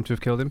didn't seem to have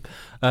killed him.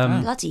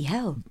 Bloody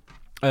hell!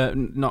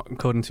 Not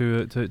according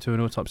to an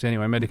autopsy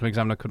anyway. Medical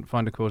examiner couldn't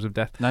find a cause of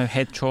death. No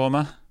head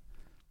trauma.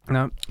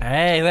 No.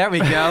 Hey, there we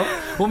go.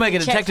 We'll make a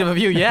detective of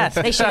you yet.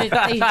 They should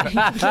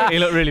have. He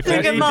looked really Look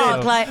fresh. at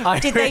Mark.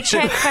 Like, did they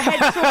check for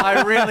head trauma?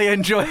 I really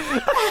enjoyed.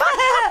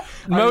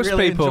 Most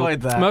people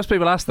enjoyed that. Most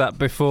people ask that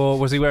before.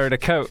 Was he wearing a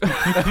coat?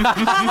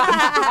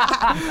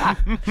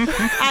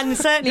 And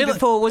certainly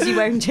before, was he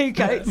wearing 2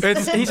 coats?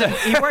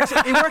 He works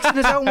in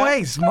his own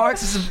ways.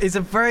 Marx is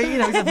a very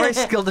he's a very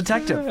skilled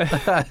detective.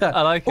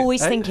 I like it.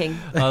 Always thinking.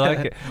 I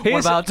like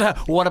it.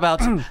 What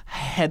about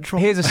head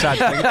trauma? Here's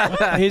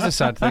a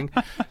sad thing.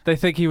 They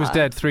think he was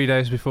dead 3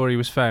 days before he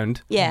was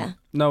found. Yeah.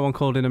 No one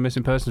called in a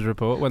missing persons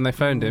report. When they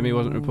found him, he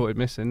wasn't reported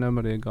missing.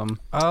 Nobody had gone.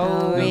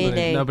 Oh,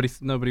 really?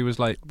 Nobody was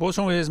like, What's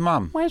wrong with his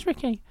mum? "Where's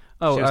Ricky?"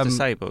 She was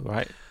disabled,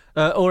 right?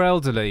 Or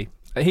elderly.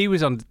 He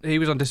was on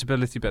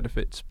disability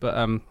benefits,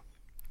 but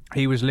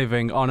he was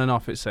living on and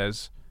off. It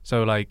says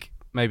so. Like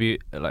maybe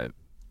like.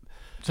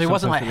 So he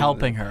wasn't like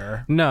helping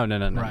her. No.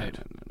 Right.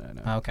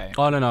 No. Okay.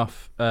 On and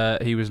off,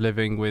 he was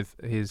living with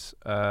his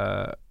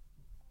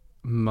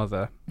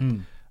mother.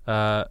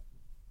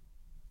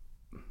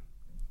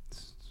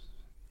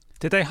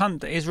 Did they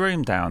hunt his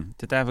room down?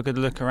 Did they have a good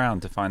look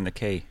around to find the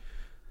key?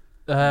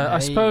 I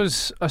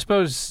suppose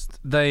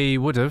they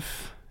would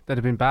have. They'd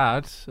have been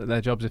bad at their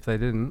jobs if they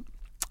didn't.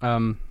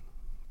 Well,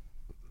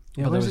 what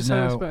there does it was say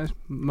no- about his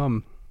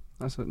mum?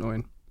 That's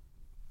annoying.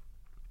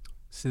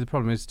 See, the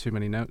problem is too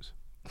many notes.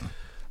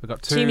 We've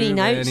got too many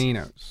notes.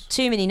 notes.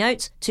 Too many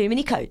notes, too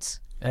many coats.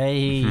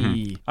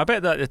 Hey. I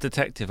bet that the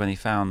detective, when he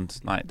found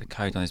like the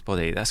code on his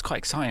body, that's quite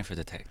exciting for a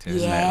detective,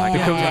 isn't it? Yeah. Like,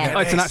 Yeah.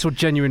 It's an actual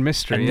genuine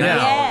mystery. and Yeah.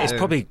 now Yeah. it's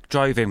probably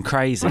drove him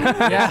crazy.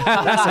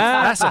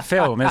 That's a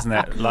film, isn't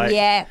it? Like,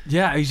 Yeah.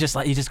 Yeah, he's just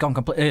gone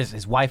complete.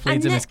 His wife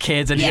leads And him, his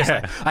kids, and he's just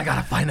Yeah. like, I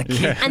gotta find the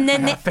key. And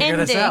then the Figure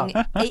this out.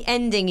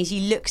 ending is he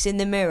looks in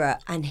the mirror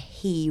and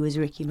he was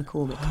Ricky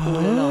McCormick all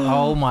along.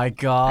 Oh my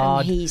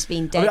god! And he's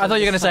been I dead. mean, I thought you were all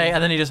going to this say, time.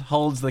 and then he just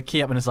holds the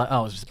key up and it's like,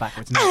 oh, it's just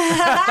backwards. No.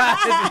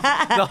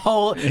 The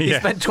whole, he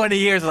spent 20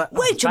 years like, oh,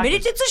 Wait a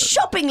minute, backwards. it's a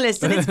shopping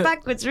list and it's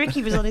backwards.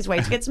 Ricky was on his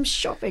way to get some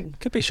shopping.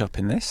 could be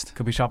shopping list.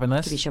 Could be shopping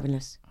list. Could be shopping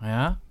list.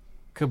 Yeah.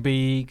 Could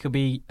be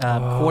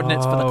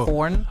coordinates for the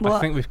corn. I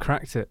think we've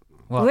cracked it.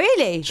 What?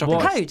 Really? The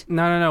What- code?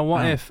 No.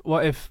 What if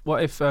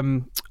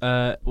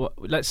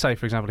let's say,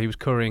 for example, he was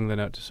couriering the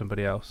note to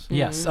somebody else.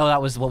 Yes. Oh, that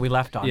was what we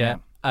left on. Yeah.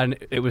 And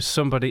it was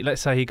somebody.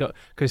 Let's say he got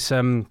because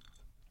falling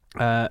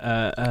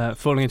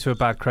into a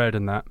bad crowd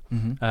and that.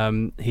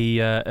 He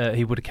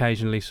would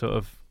occasionally sort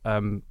of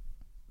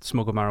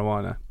smuggle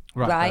marijuana,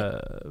 Right.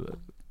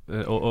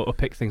 or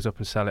pick things up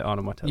and sell it on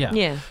and whatever. Yeah.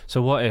 Yeah.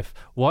 So what if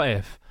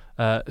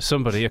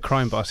somebody, a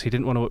crime boss, he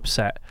didn't want to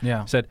upset,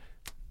 Yeah. said,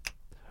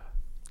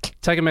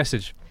 "Take a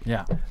message,"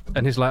 Yeah.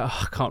 and he's like,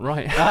 "Oh, I can't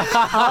write."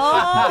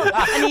 Oh,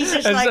 and he's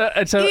just like,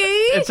 and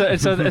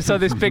so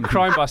this big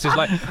crime boss is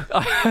like,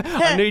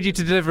 I need you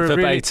to deliver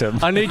Verbatim.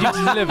 I need you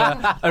to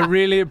deliver a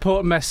really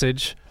important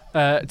message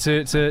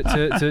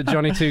to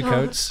Johnny Two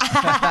Coats.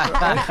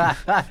 and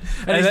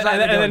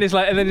then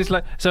he's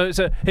like, so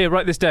here,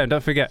 write this down.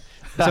 Don't forget.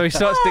 So he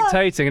starts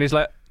dictating, and he's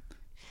like,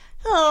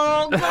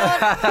 oh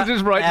God, he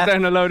just writes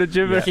down a load of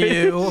gibberish.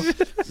 Q,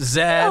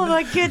 Z. oh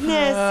my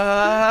goodness,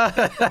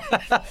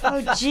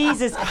 oh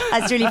Jesus,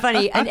 that's really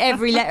funny. And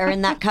every letter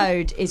in that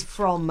code is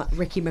from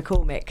Ricky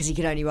McCormick because he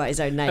could only write his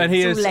own name. And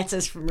he it's is- all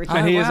letters from Ricky.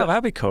 and he is-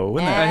 That'd be cool,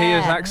 wouldn't Yeah. And he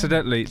is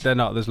accidentally. They're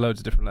not. There's loads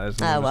of different letters.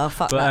 Oh well,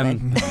 fuck But, that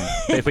um, then.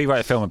 it? If we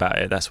write a film about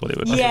it, that's what it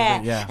would be. Yeah.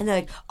 Yeah. And they're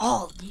like,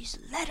 oh, these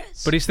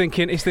letters. But he's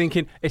thinking,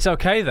 it's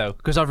okay though,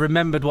 because I've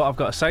remembered what I've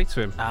got to say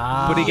to him.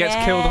 But he gets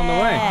killed on the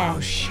way. Yeah.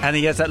 And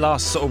he gets that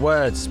last sort of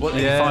words, the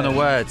Yeah. final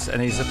words,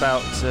 and he's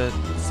about to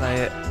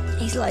say it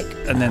He's like,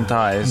 and then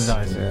dies.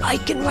 I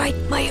can write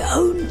my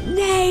own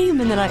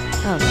name. And they're like,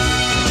 oh.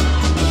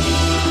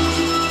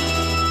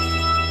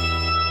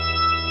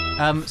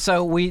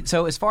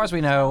 So as far as we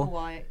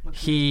know,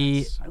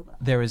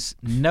 there is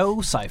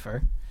no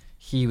cipher.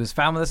 He was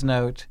found with this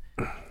note,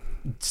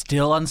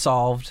 still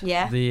unsolved.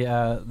 Yeah.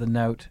 The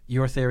note.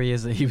 Your theory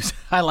is that he was.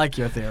 I like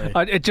your theory.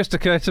 It just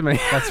occurred to me.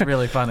 That's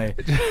really funny.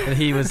 That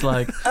he was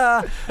like,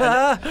 and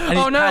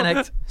he's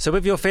panicked. So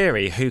with your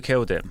theory, who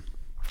killed him?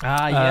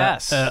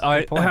 Yes.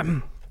 Good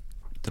point.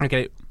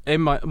 Okay.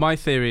 In my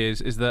theory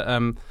is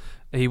that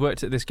he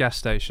worked at this gas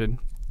station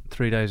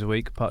 3 days a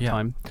week, part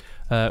time,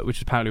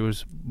 which apparently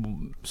was.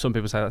 Some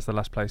people say that's the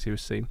last place he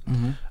was seen.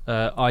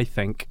 I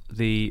think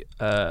the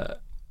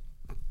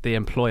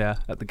employer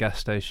at the gas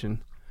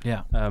station.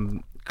 Yeah.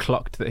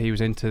 Clocked that he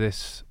was into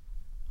this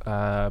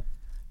Run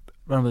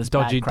with this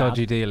bad crowd.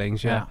 dodgy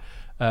dealings, or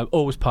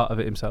was part of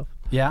it himself,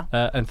 Yeah.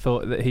 and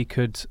thought that he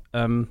could,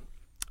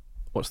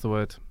 what's the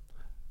word?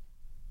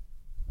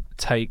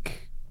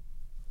 Take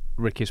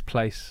Ricky's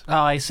place Oh,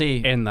 I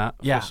see. in that.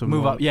 Yeah, for some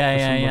move more, up.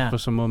 Yeah. for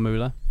some more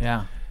moolah,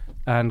 Yeah.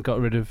 and got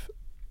rid of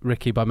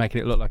Ricky by making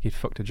it look like he'd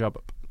fucked a job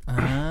up.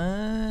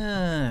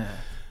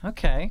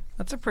 Okay.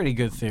 That's a pretty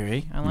good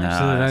theory. I like No, that.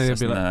 So then it's they'd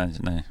just- be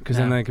like- no. Because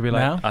then they could be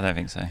like, No? I don't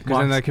think so. because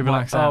then they could be like,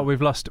 Mark's out. oh,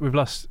 we've lost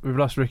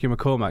Ricky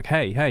McCormack.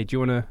 Hey, do you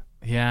want to?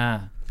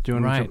 Yeah. Do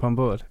you want to jump on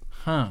board?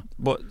 Huh.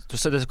 What?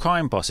 So the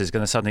crime boss is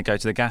going to suddenly go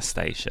to the gas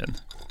station?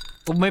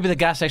 Well, maybe the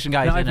gas station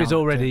guy is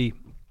already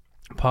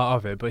part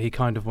of it, but he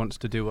kind of wants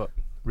to do what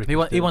Ricky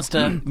he wants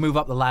to move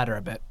up the ladder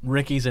a bit.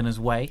 Ricky's in his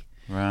way.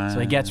 Right. So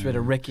he gets rid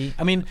of Ricky.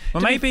 I mean,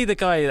 well, maybe the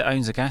guy that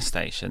owns a gas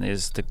station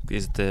is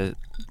the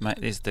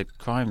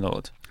crime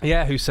lord.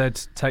 Yeah, who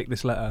said take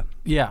this letter?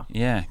 Yeah,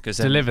 because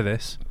deliver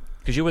this.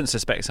 Because you wouldn't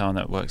suspect someone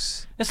that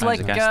works. It's like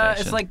a gas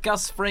station. it's like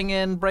Gus Fring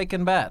in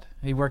Breaking Bad.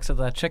 He works at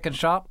the chicken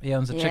shop. He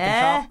owns a chicken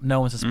shop.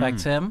 No one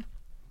suspects him.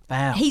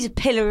 Bam. He's a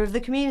pillar of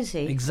the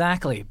community.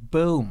 Exactly.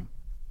 Boom.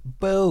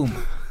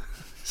 Boom.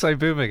 Say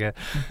boom again.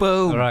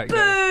 Boom. All right.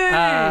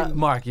 Boom.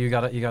 Mark, you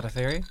got a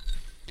theory?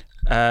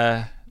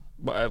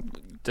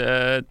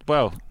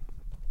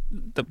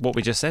 What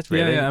we just said,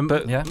 really.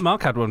 But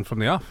Mark had one from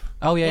the off.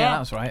 Oh yeah, that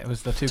was right. It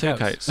was the two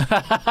coats.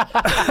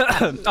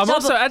 I'm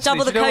also actually.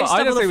 Double the coats,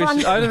 I double the fun.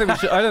 don't think we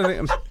should. I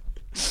don't think.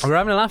 We're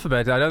having a laugh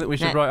about it. I don't think we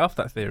should write off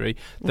that theory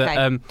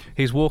that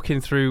he's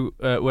walking through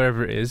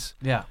wherever it is.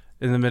 Yeah.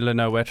 In the middle of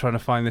nowhere, trying to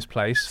find this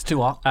place. It's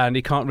too hot, and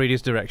he can't read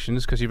his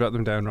directions because he wrote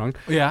them down wrong.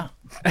 Yeah.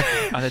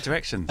 Are there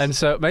directions? And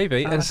so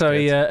maybe, the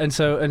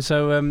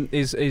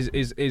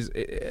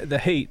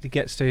heat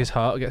gets to his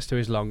heart, gets to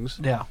his lungs.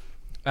 Yeah.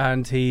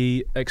 And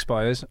he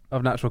expires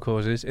of natural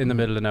causes in the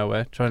middle of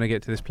nowhere, trying to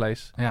get to this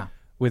place. Yeah.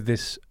 With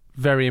this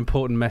very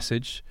important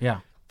message. Yeah.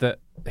 That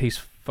he's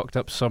fucked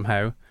up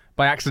somehow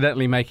by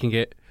accidentally making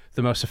it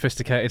the most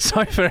sophisticated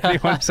cipher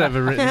anyone's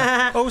ever written.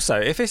 Also,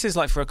 if this is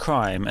like for a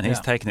crime and he's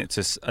taken it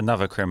to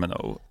another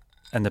criminal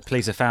and the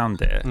police have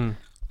found it,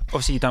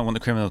 obviously you don't want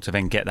the criminal to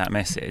then get that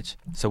message.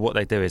 So what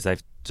they do is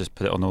they've just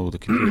put it on all the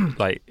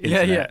computer,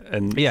 internet.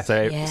 And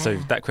so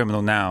that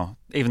criminal now,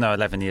 even though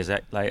 11 years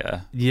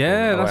later.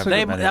 Yeah, that's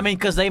what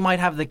because they might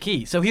have the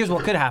key. So here's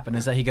what could happen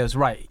is that he goes,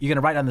 right, you're going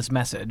to write down this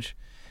message.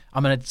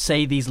 I'm going to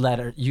say these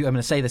letters. I'm going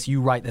to say this.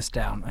 You write this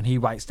down. And he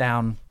writes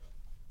down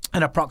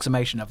an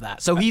approximation of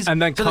that. So he's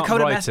and then so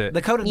can't write it.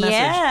 The coded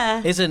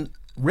message isn't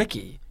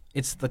Ricky.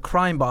 It's the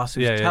crime boss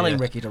who's telling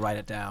Ricky to write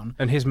it down.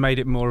 And he's made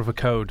it more of a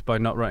code by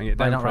not writing it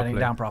down properly. Writing it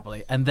down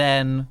properly. And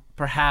then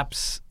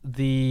perhaps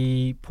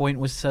the point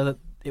was so that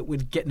it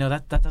would get... No,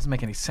 that doesn't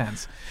make any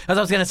sense. As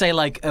I was going to say,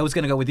 I was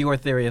going to go with your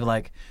theory of,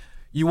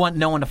 you want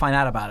no one to find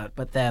out about it,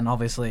 but then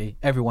obviously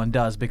everyone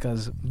does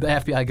because the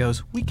FBI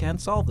goes, we can't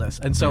solve this.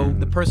 And so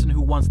the person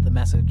who wants the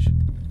message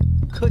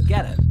could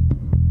get it.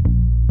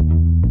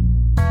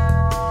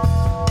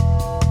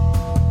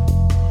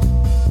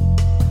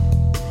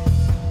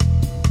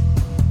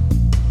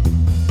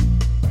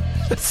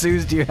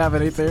 Suze, do you have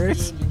any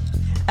theories?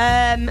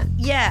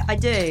 Yeah, I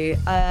do.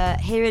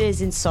 Here it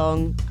is in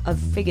song. I've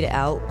figured it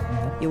out.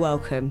 You're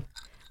welcome.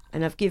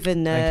 And I've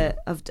given.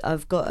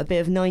 I've got a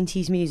bit of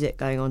 90s music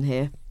going on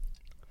here.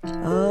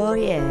 Oh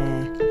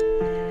yeah.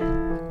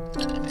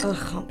 Oh, I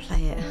can't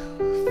play it.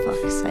 For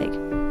fuck's sake.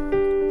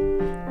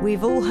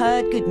 We've all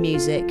heard good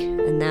music,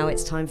 and now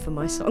it's time for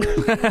my song.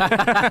 There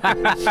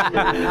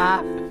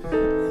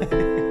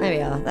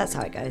we are. That's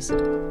how it goes.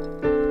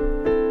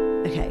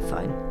 Okay,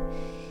 fine.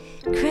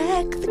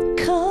 Crack the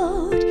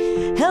code,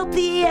 help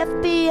the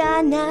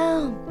FBI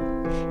now.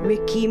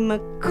 Ricky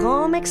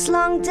McCormick's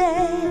long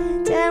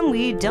dead, and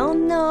we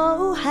don't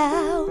know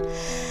how.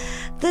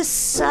 The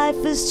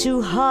cipher's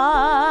too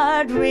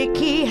hard.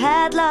 Ricky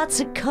had lots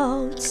of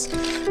codes,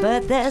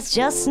 but there's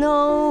just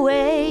no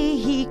way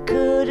he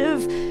could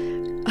have.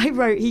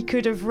 He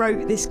could have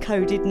wrote this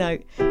coded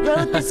note.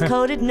 Wrote this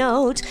coded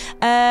note.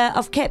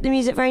 I've kept the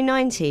music very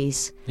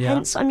 90s. Yeah.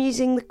 Hence, I'm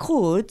using the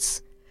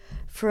chords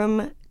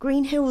from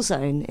Green Hill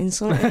Zone in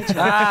Sonic the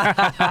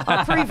Hedgehog.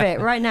 I'll prove it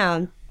right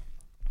now.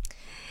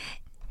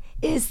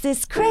 Is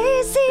this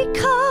crazy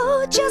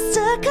code just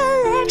a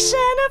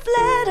collection of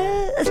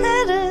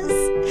letters?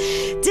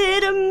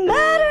 Did a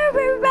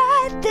murderer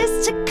write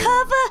this to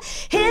cover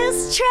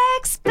his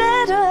tracks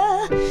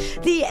better?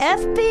 The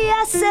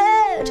FBI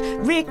said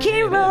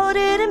Ricky wrote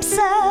it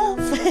himself.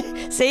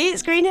 See,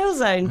 it's Green Hill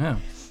Zone. Yeah.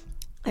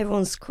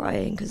 Everyone's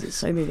crying because it's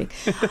so moving.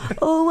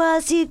 Or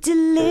was he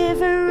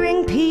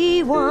delivering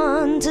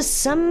P1 to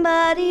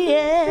somebody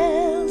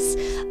else?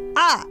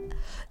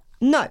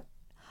 No.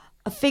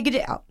 I figured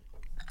it out.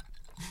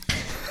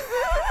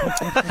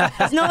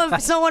 It's not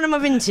one of my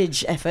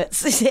vintage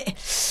efforts, is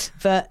it?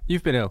 But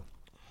you've been ill.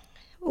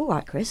 All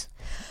right, Chris.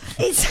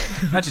 It's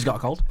I just got a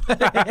cold.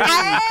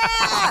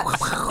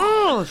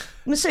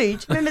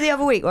 Masood, remember the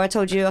other week where I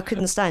told you I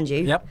couldn't stand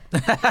you? Yep.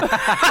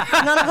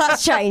 None of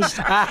that's changed.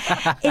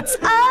 It's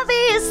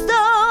obvious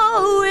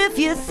though, if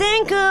you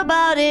think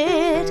about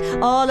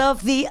it, all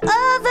of the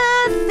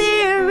other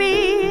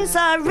theories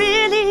are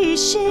really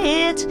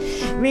shit.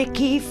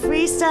 Ricky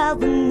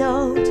freestyled the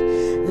note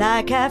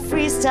like I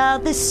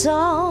freestyled this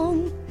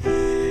song.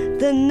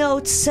 The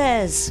note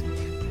says,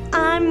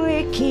 I'm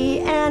Ricky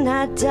and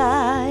I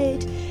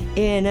died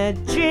in a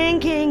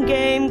drinking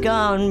game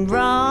gone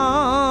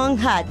wrong.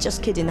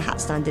 Just kidding, the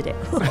hat stand did it.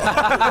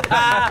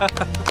 The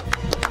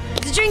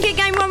drinking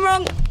game went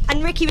wrong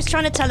and Ricky was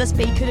trying to tell us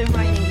but he couldn't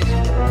write English.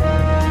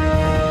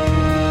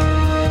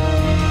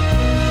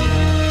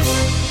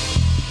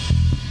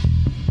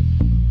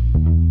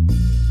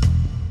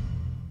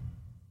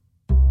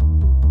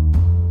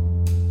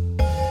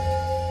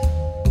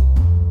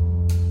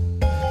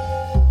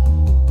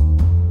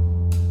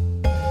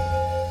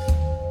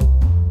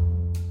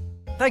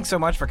 thanks so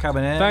much for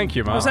coming in. Thank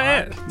you, Mark. Was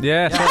that it?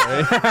 Yeah,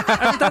 sorry.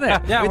 Have we done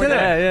it? Yeah, we did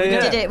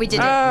it. We did it. We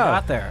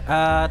got there.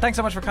 Thanks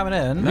so much for coming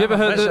in. Have you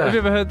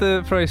ever heard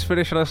the phrase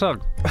 "finish on a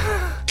song"?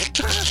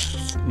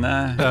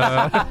 No.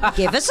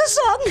 Give us a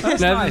song.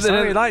 That's nice. I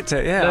really liked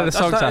it. Yeah. the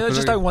song's I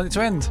just don't want it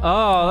to end.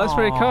 Oh, that's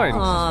very kind.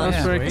 That's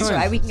yeah. very It's kind. It's all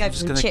right, we can go for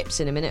some gonna- chips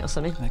in a minute or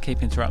something. I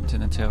keep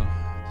interrupting until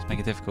just make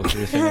it difficult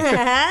to finish.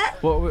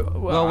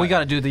 Well, we got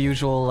to do the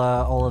usual,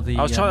 all of the...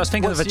 I was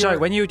thinking of a what's joke. your-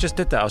 When you just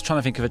did that, I was trying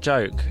to think of a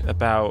joke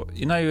about,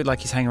 like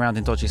he's hanging around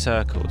in dodgy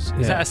circles.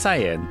 Is Yeah. that a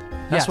saying?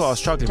 That's Yes. what I was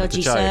struggling Dodgy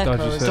with the joke.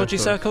 circles. Dodgy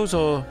circles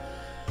or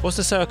what's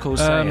the circles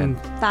saying?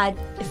 Bad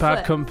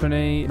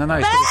company. No,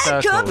 it's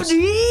Bad got the circles.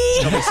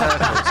 company. Dodgy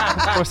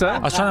circles. What's that? I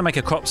was trying to make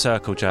a crop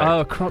circle joke.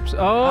 Oh, crops.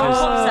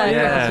 Oh, circle.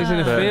 yeah. He's in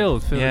a but-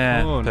 field of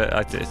yeah, corn. but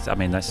it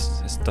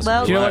doesn't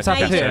Well, Do you know what's made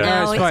happened it here?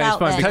 now, No, it's it's out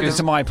fine. there. Because Because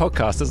it's my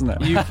podcast, doesn't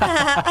it?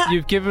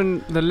 you've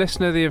given the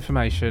listener the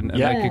information and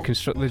Yeah. they can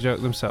construct the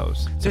joke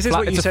themselves. This is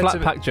what you it's a said flat to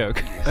me- pack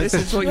joke. This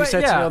is what you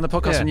said to me on the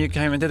podcast Yeah. when you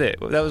came and did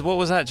it. What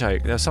was that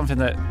joke? There was something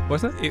that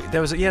Wasn't it?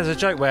 there's a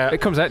joke where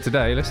It comes out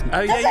today. Listen.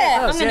 Oh, Does it?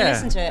 I'm gonna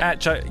listen to it.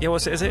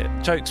 What's it? Is it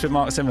Jokes with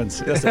Mark Simmons?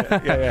 That's it.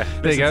 Yeah.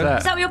 There you go.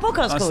 Is that what your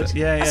podcast's called?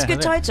 Yeah. That's a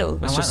good title.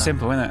 It's just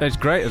simple, isn't it? It's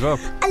great as well.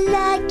 I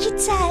like your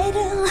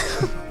title.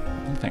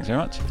 Thanks very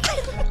much.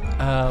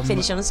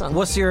 Finish on a song.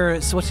 where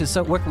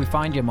can we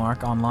find you,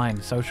 Mark,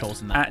 online,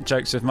 socials and that? At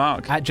Jokes with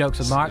Mark. At Jokes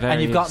with Mark. Very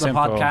And you've got the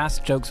simple.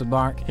 podcast, Jokes with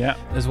Mark, Yeah.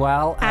 as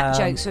well. At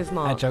Jokes with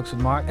Mark. At Jokes with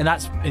Mark. And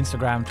that's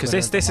Instagram. Because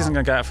Twitter, this isn't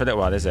going to go out for a little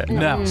while, is it?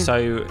 No.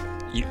 So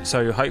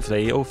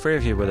hopefully all three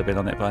of you will have been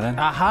on it by then.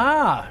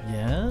 Aha!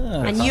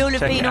 Yeah. And you'll have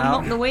Check been it on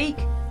out. Mock the Week.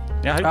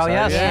 Yeah, I hope Oh, so.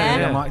 yes.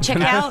 Yeah. Check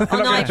it out on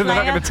They're not going to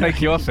iPlayer.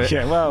 take you off it.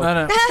 Yeah, well,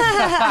 No.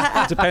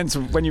 it depends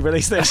when you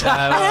release this.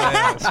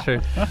 Yeah, that's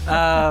true.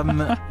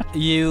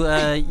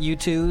 You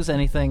twos,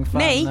 anything fun?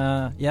 Me?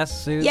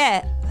 Yes, Sue?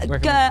 Yeah. Where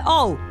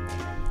can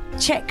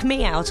Check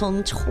me out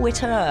on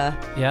Twitter.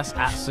 Yes,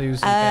 at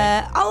Sue's.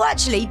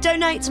 Actually,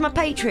 donate to my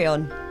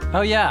Patreon. Oh,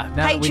 yeah.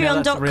 Now that we know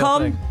that's a real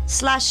thing.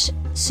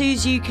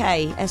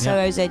 Patreon.com/SoozUK,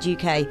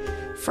 SOOZUK.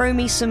 Throw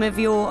me some of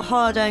your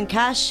hard-earned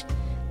cash,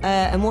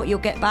 and what you'll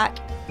get back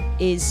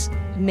is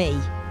me.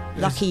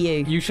 Lucky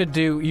you. You should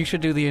do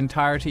the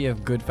entirety of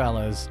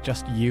Goodfellas,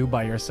 just you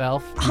by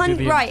yourself. You do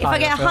the Right, if I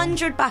get entire film.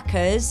 100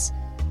 backers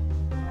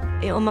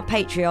on my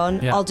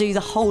Patreon, Yeah. I'll do the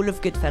whole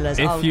of Goodfellas.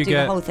 I'll do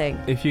the whole thing.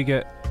 If you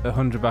get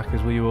 100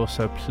 backers, will you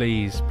also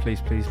please release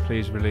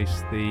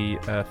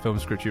the film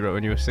script you wrote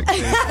when you were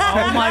 16?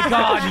 Oh my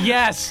God!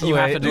 Yes, you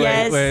have to do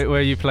Yes. it.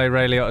 Where you play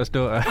Ray Liotta's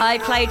daughter. I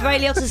played Ray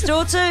Liotta's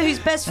daughter, whose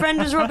best friend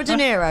was Robert De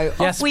Niro.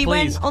 Yes, Off we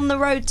please. went on the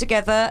road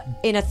together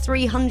in a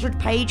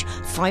 300-page,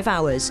 5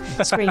 hours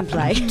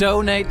screenplay.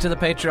 Donate to the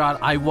Patreon.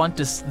 I want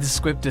the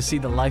script to see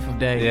the life of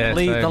day. Yeah,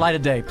 please, same. the light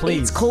of day,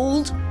 please. It's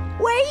called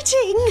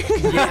Waiting.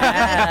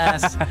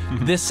 Yes.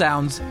 This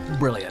sounds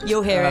brilliant.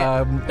 You'll hear it.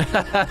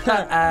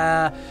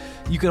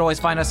 You could always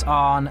find us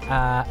on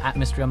at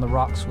Mystery on the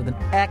Rocks with an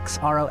X,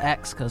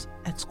 ROX, because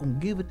it's going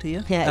to give it to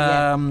you.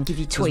 Yeah. Give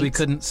you 'cause we tweets.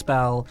 couldn't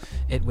spell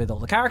it with all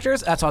the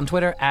characters. That's on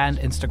Twitter and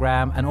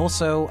Instagram. And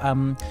also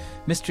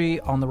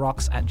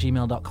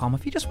mysteryontherocks@gmail.com.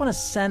 If you just want to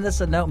send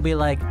us a note and be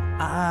like,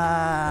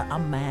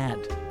 I'm mad.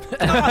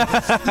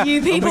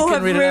 You people can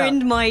have read it out.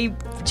 ruined my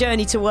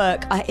journey to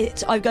work.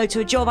 I go to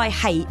a job I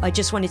hate. I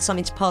just wanted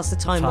something to pass the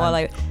time while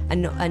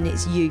and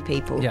it's you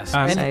people. Yes.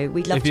 So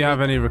we'd love If to. you have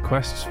any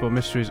requests for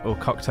mysteries or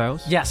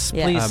cocktails, Yes,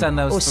 Yeah. please send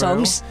those or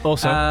through. songs.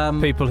 also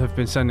people have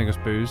been sending us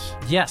booze.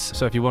 Yes.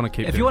 So if you want to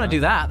keep, If you want to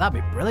do that, that'd be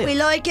brilliant. We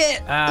like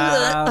it.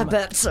 I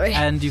bet. Sorry.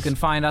 And you can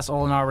find us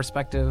all in our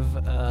respective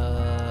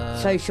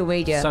Social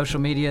media. social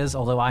medias,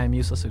 although I am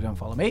useless, so don't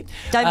follow me.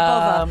 Don't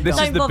bother. This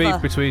Don't is the bother.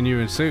 beef between you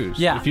and Suze.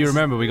 Yeah. If you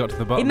remember, we got to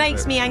the bottom. It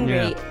makes of me angry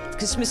Yeah.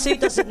 because Masood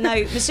doesn't know.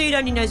 Masood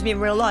only knows me in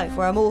real life,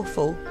 where I'm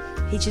awful.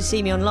 He should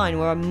see me online,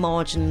 where I'm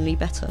marginally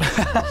better.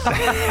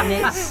 And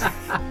it's,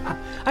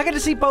 I get to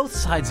see both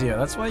sides here.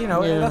 That's why,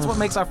 that's what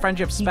makes our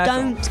friendship you special.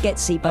 don't get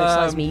to see both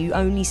sides of me. You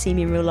only see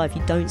me in real life.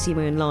 You don't see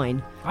me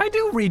online. I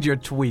do read your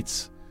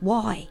tweets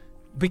Why?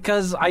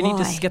 because I need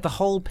Why? to get the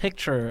whole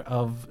picture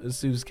of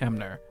Suze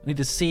Kemner. I need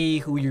to see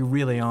who you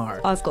really are.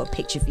 I've got a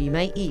picture for you,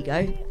 mate. Here you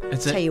go.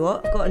 It's Tell a- you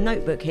what, I've got a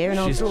notebook here, and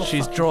I'll draw.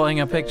 She's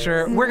drawing a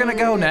picture. We're gonna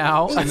go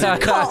now. I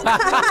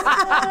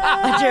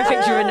drew a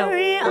picture of a note.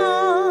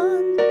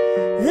 On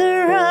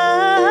the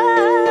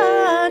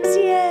rocks,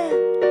 yeah.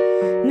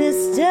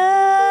 Mystery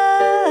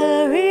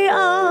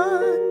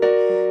on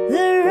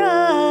the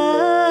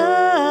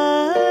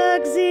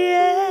rocks, yeah.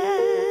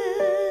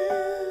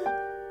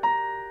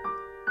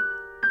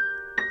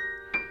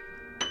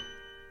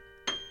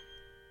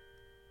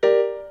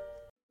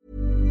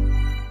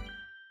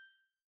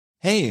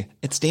 Hey,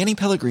 it's Danny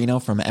Pellegrino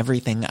from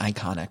Everything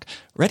Iconic.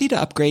 Ready to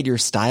upgrade your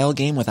style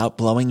game without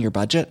blowing your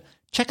budget?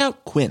 Check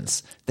out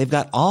Quince. They've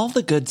got all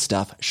the good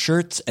stuff,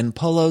 shirts and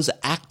polos,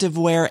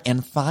 activewear,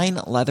 and fine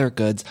leather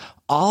goods,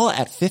 all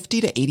at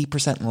 50 to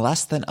 80%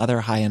 less than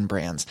other high-end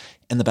brands.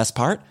 And the best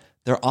part?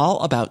 They're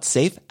all about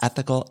safe,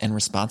 ethical, and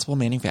responsible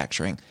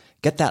manufacturing.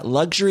 Get that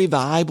luxury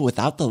vibe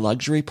without the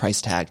luxury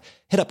price tag.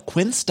 Hit up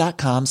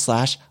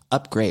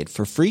quince.com/upgrade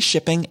for free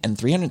shipping and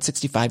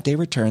 365-day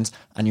returns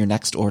on your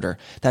next order.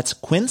 That's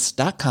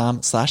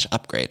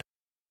quince.com/upgrade.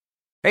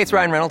 Hey, it's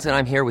Ryan Reynolds, and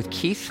I'm here with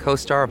Keith,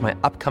 co-star of my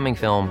upcoming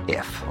film,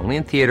 If, only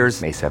in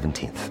theaters May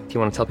 17th. Do you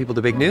want to tell people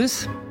the big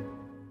news?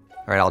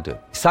 All right, I'll do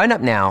it. Sign up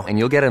now and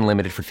you'll get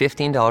unlimited for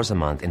 $15 a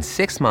month and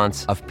 6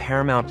 months of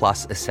Paramount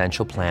Plus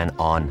Essential Plan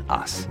on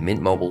us.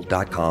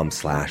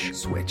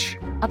 MintMobile.com/switch.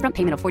 Upfront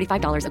payment of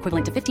 $45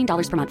 equivalent to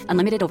 $15 per month.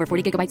 Unlimited over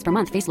 40 gigabytes per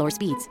month. Face lower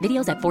speeds.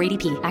 Videos at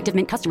 480p. Active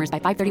Mint customers by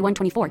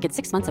 531.24 get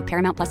 6 months of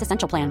Paramount Plus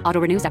Essential Plan.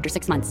 Auto renews after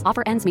 6 months.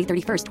 Offer ends May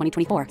 31st,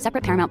 2024.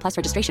 Separate Paramount Plus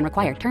registration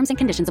required. Terms and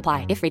conditions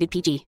apply if rated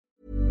PG.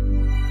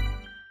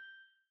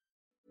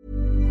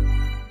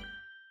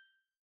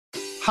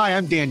 Hi,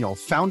 I'm Daniel,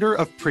 founder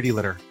of Pretty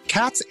Litter.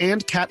 Cats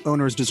and cat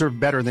owners deserve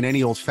better than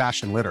any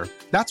old-fashioned litter.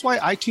 That's why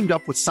I teamed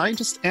up with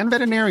scientists and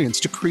veterinarians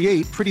to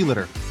create Pretty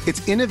Litter.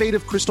 Its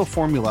innovative crystal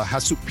formula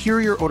has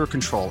superior odor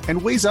control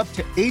and weighs up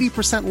to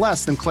 80%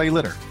 less than clay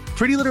litter.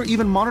 Pretty Litter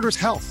even monitors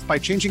health by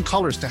changing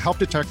colors to help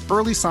detect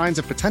early signs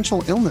of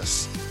potential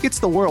illness. It's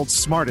the world's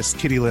smartest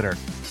kitty litter.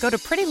 Go to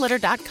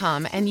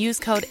prettylitter.com and use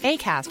code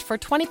ACAST for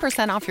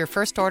 20% off your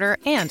first order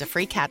and a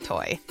free cat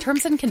toy.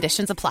 Terms and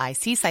conditions apply.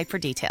 See site for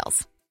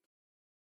details.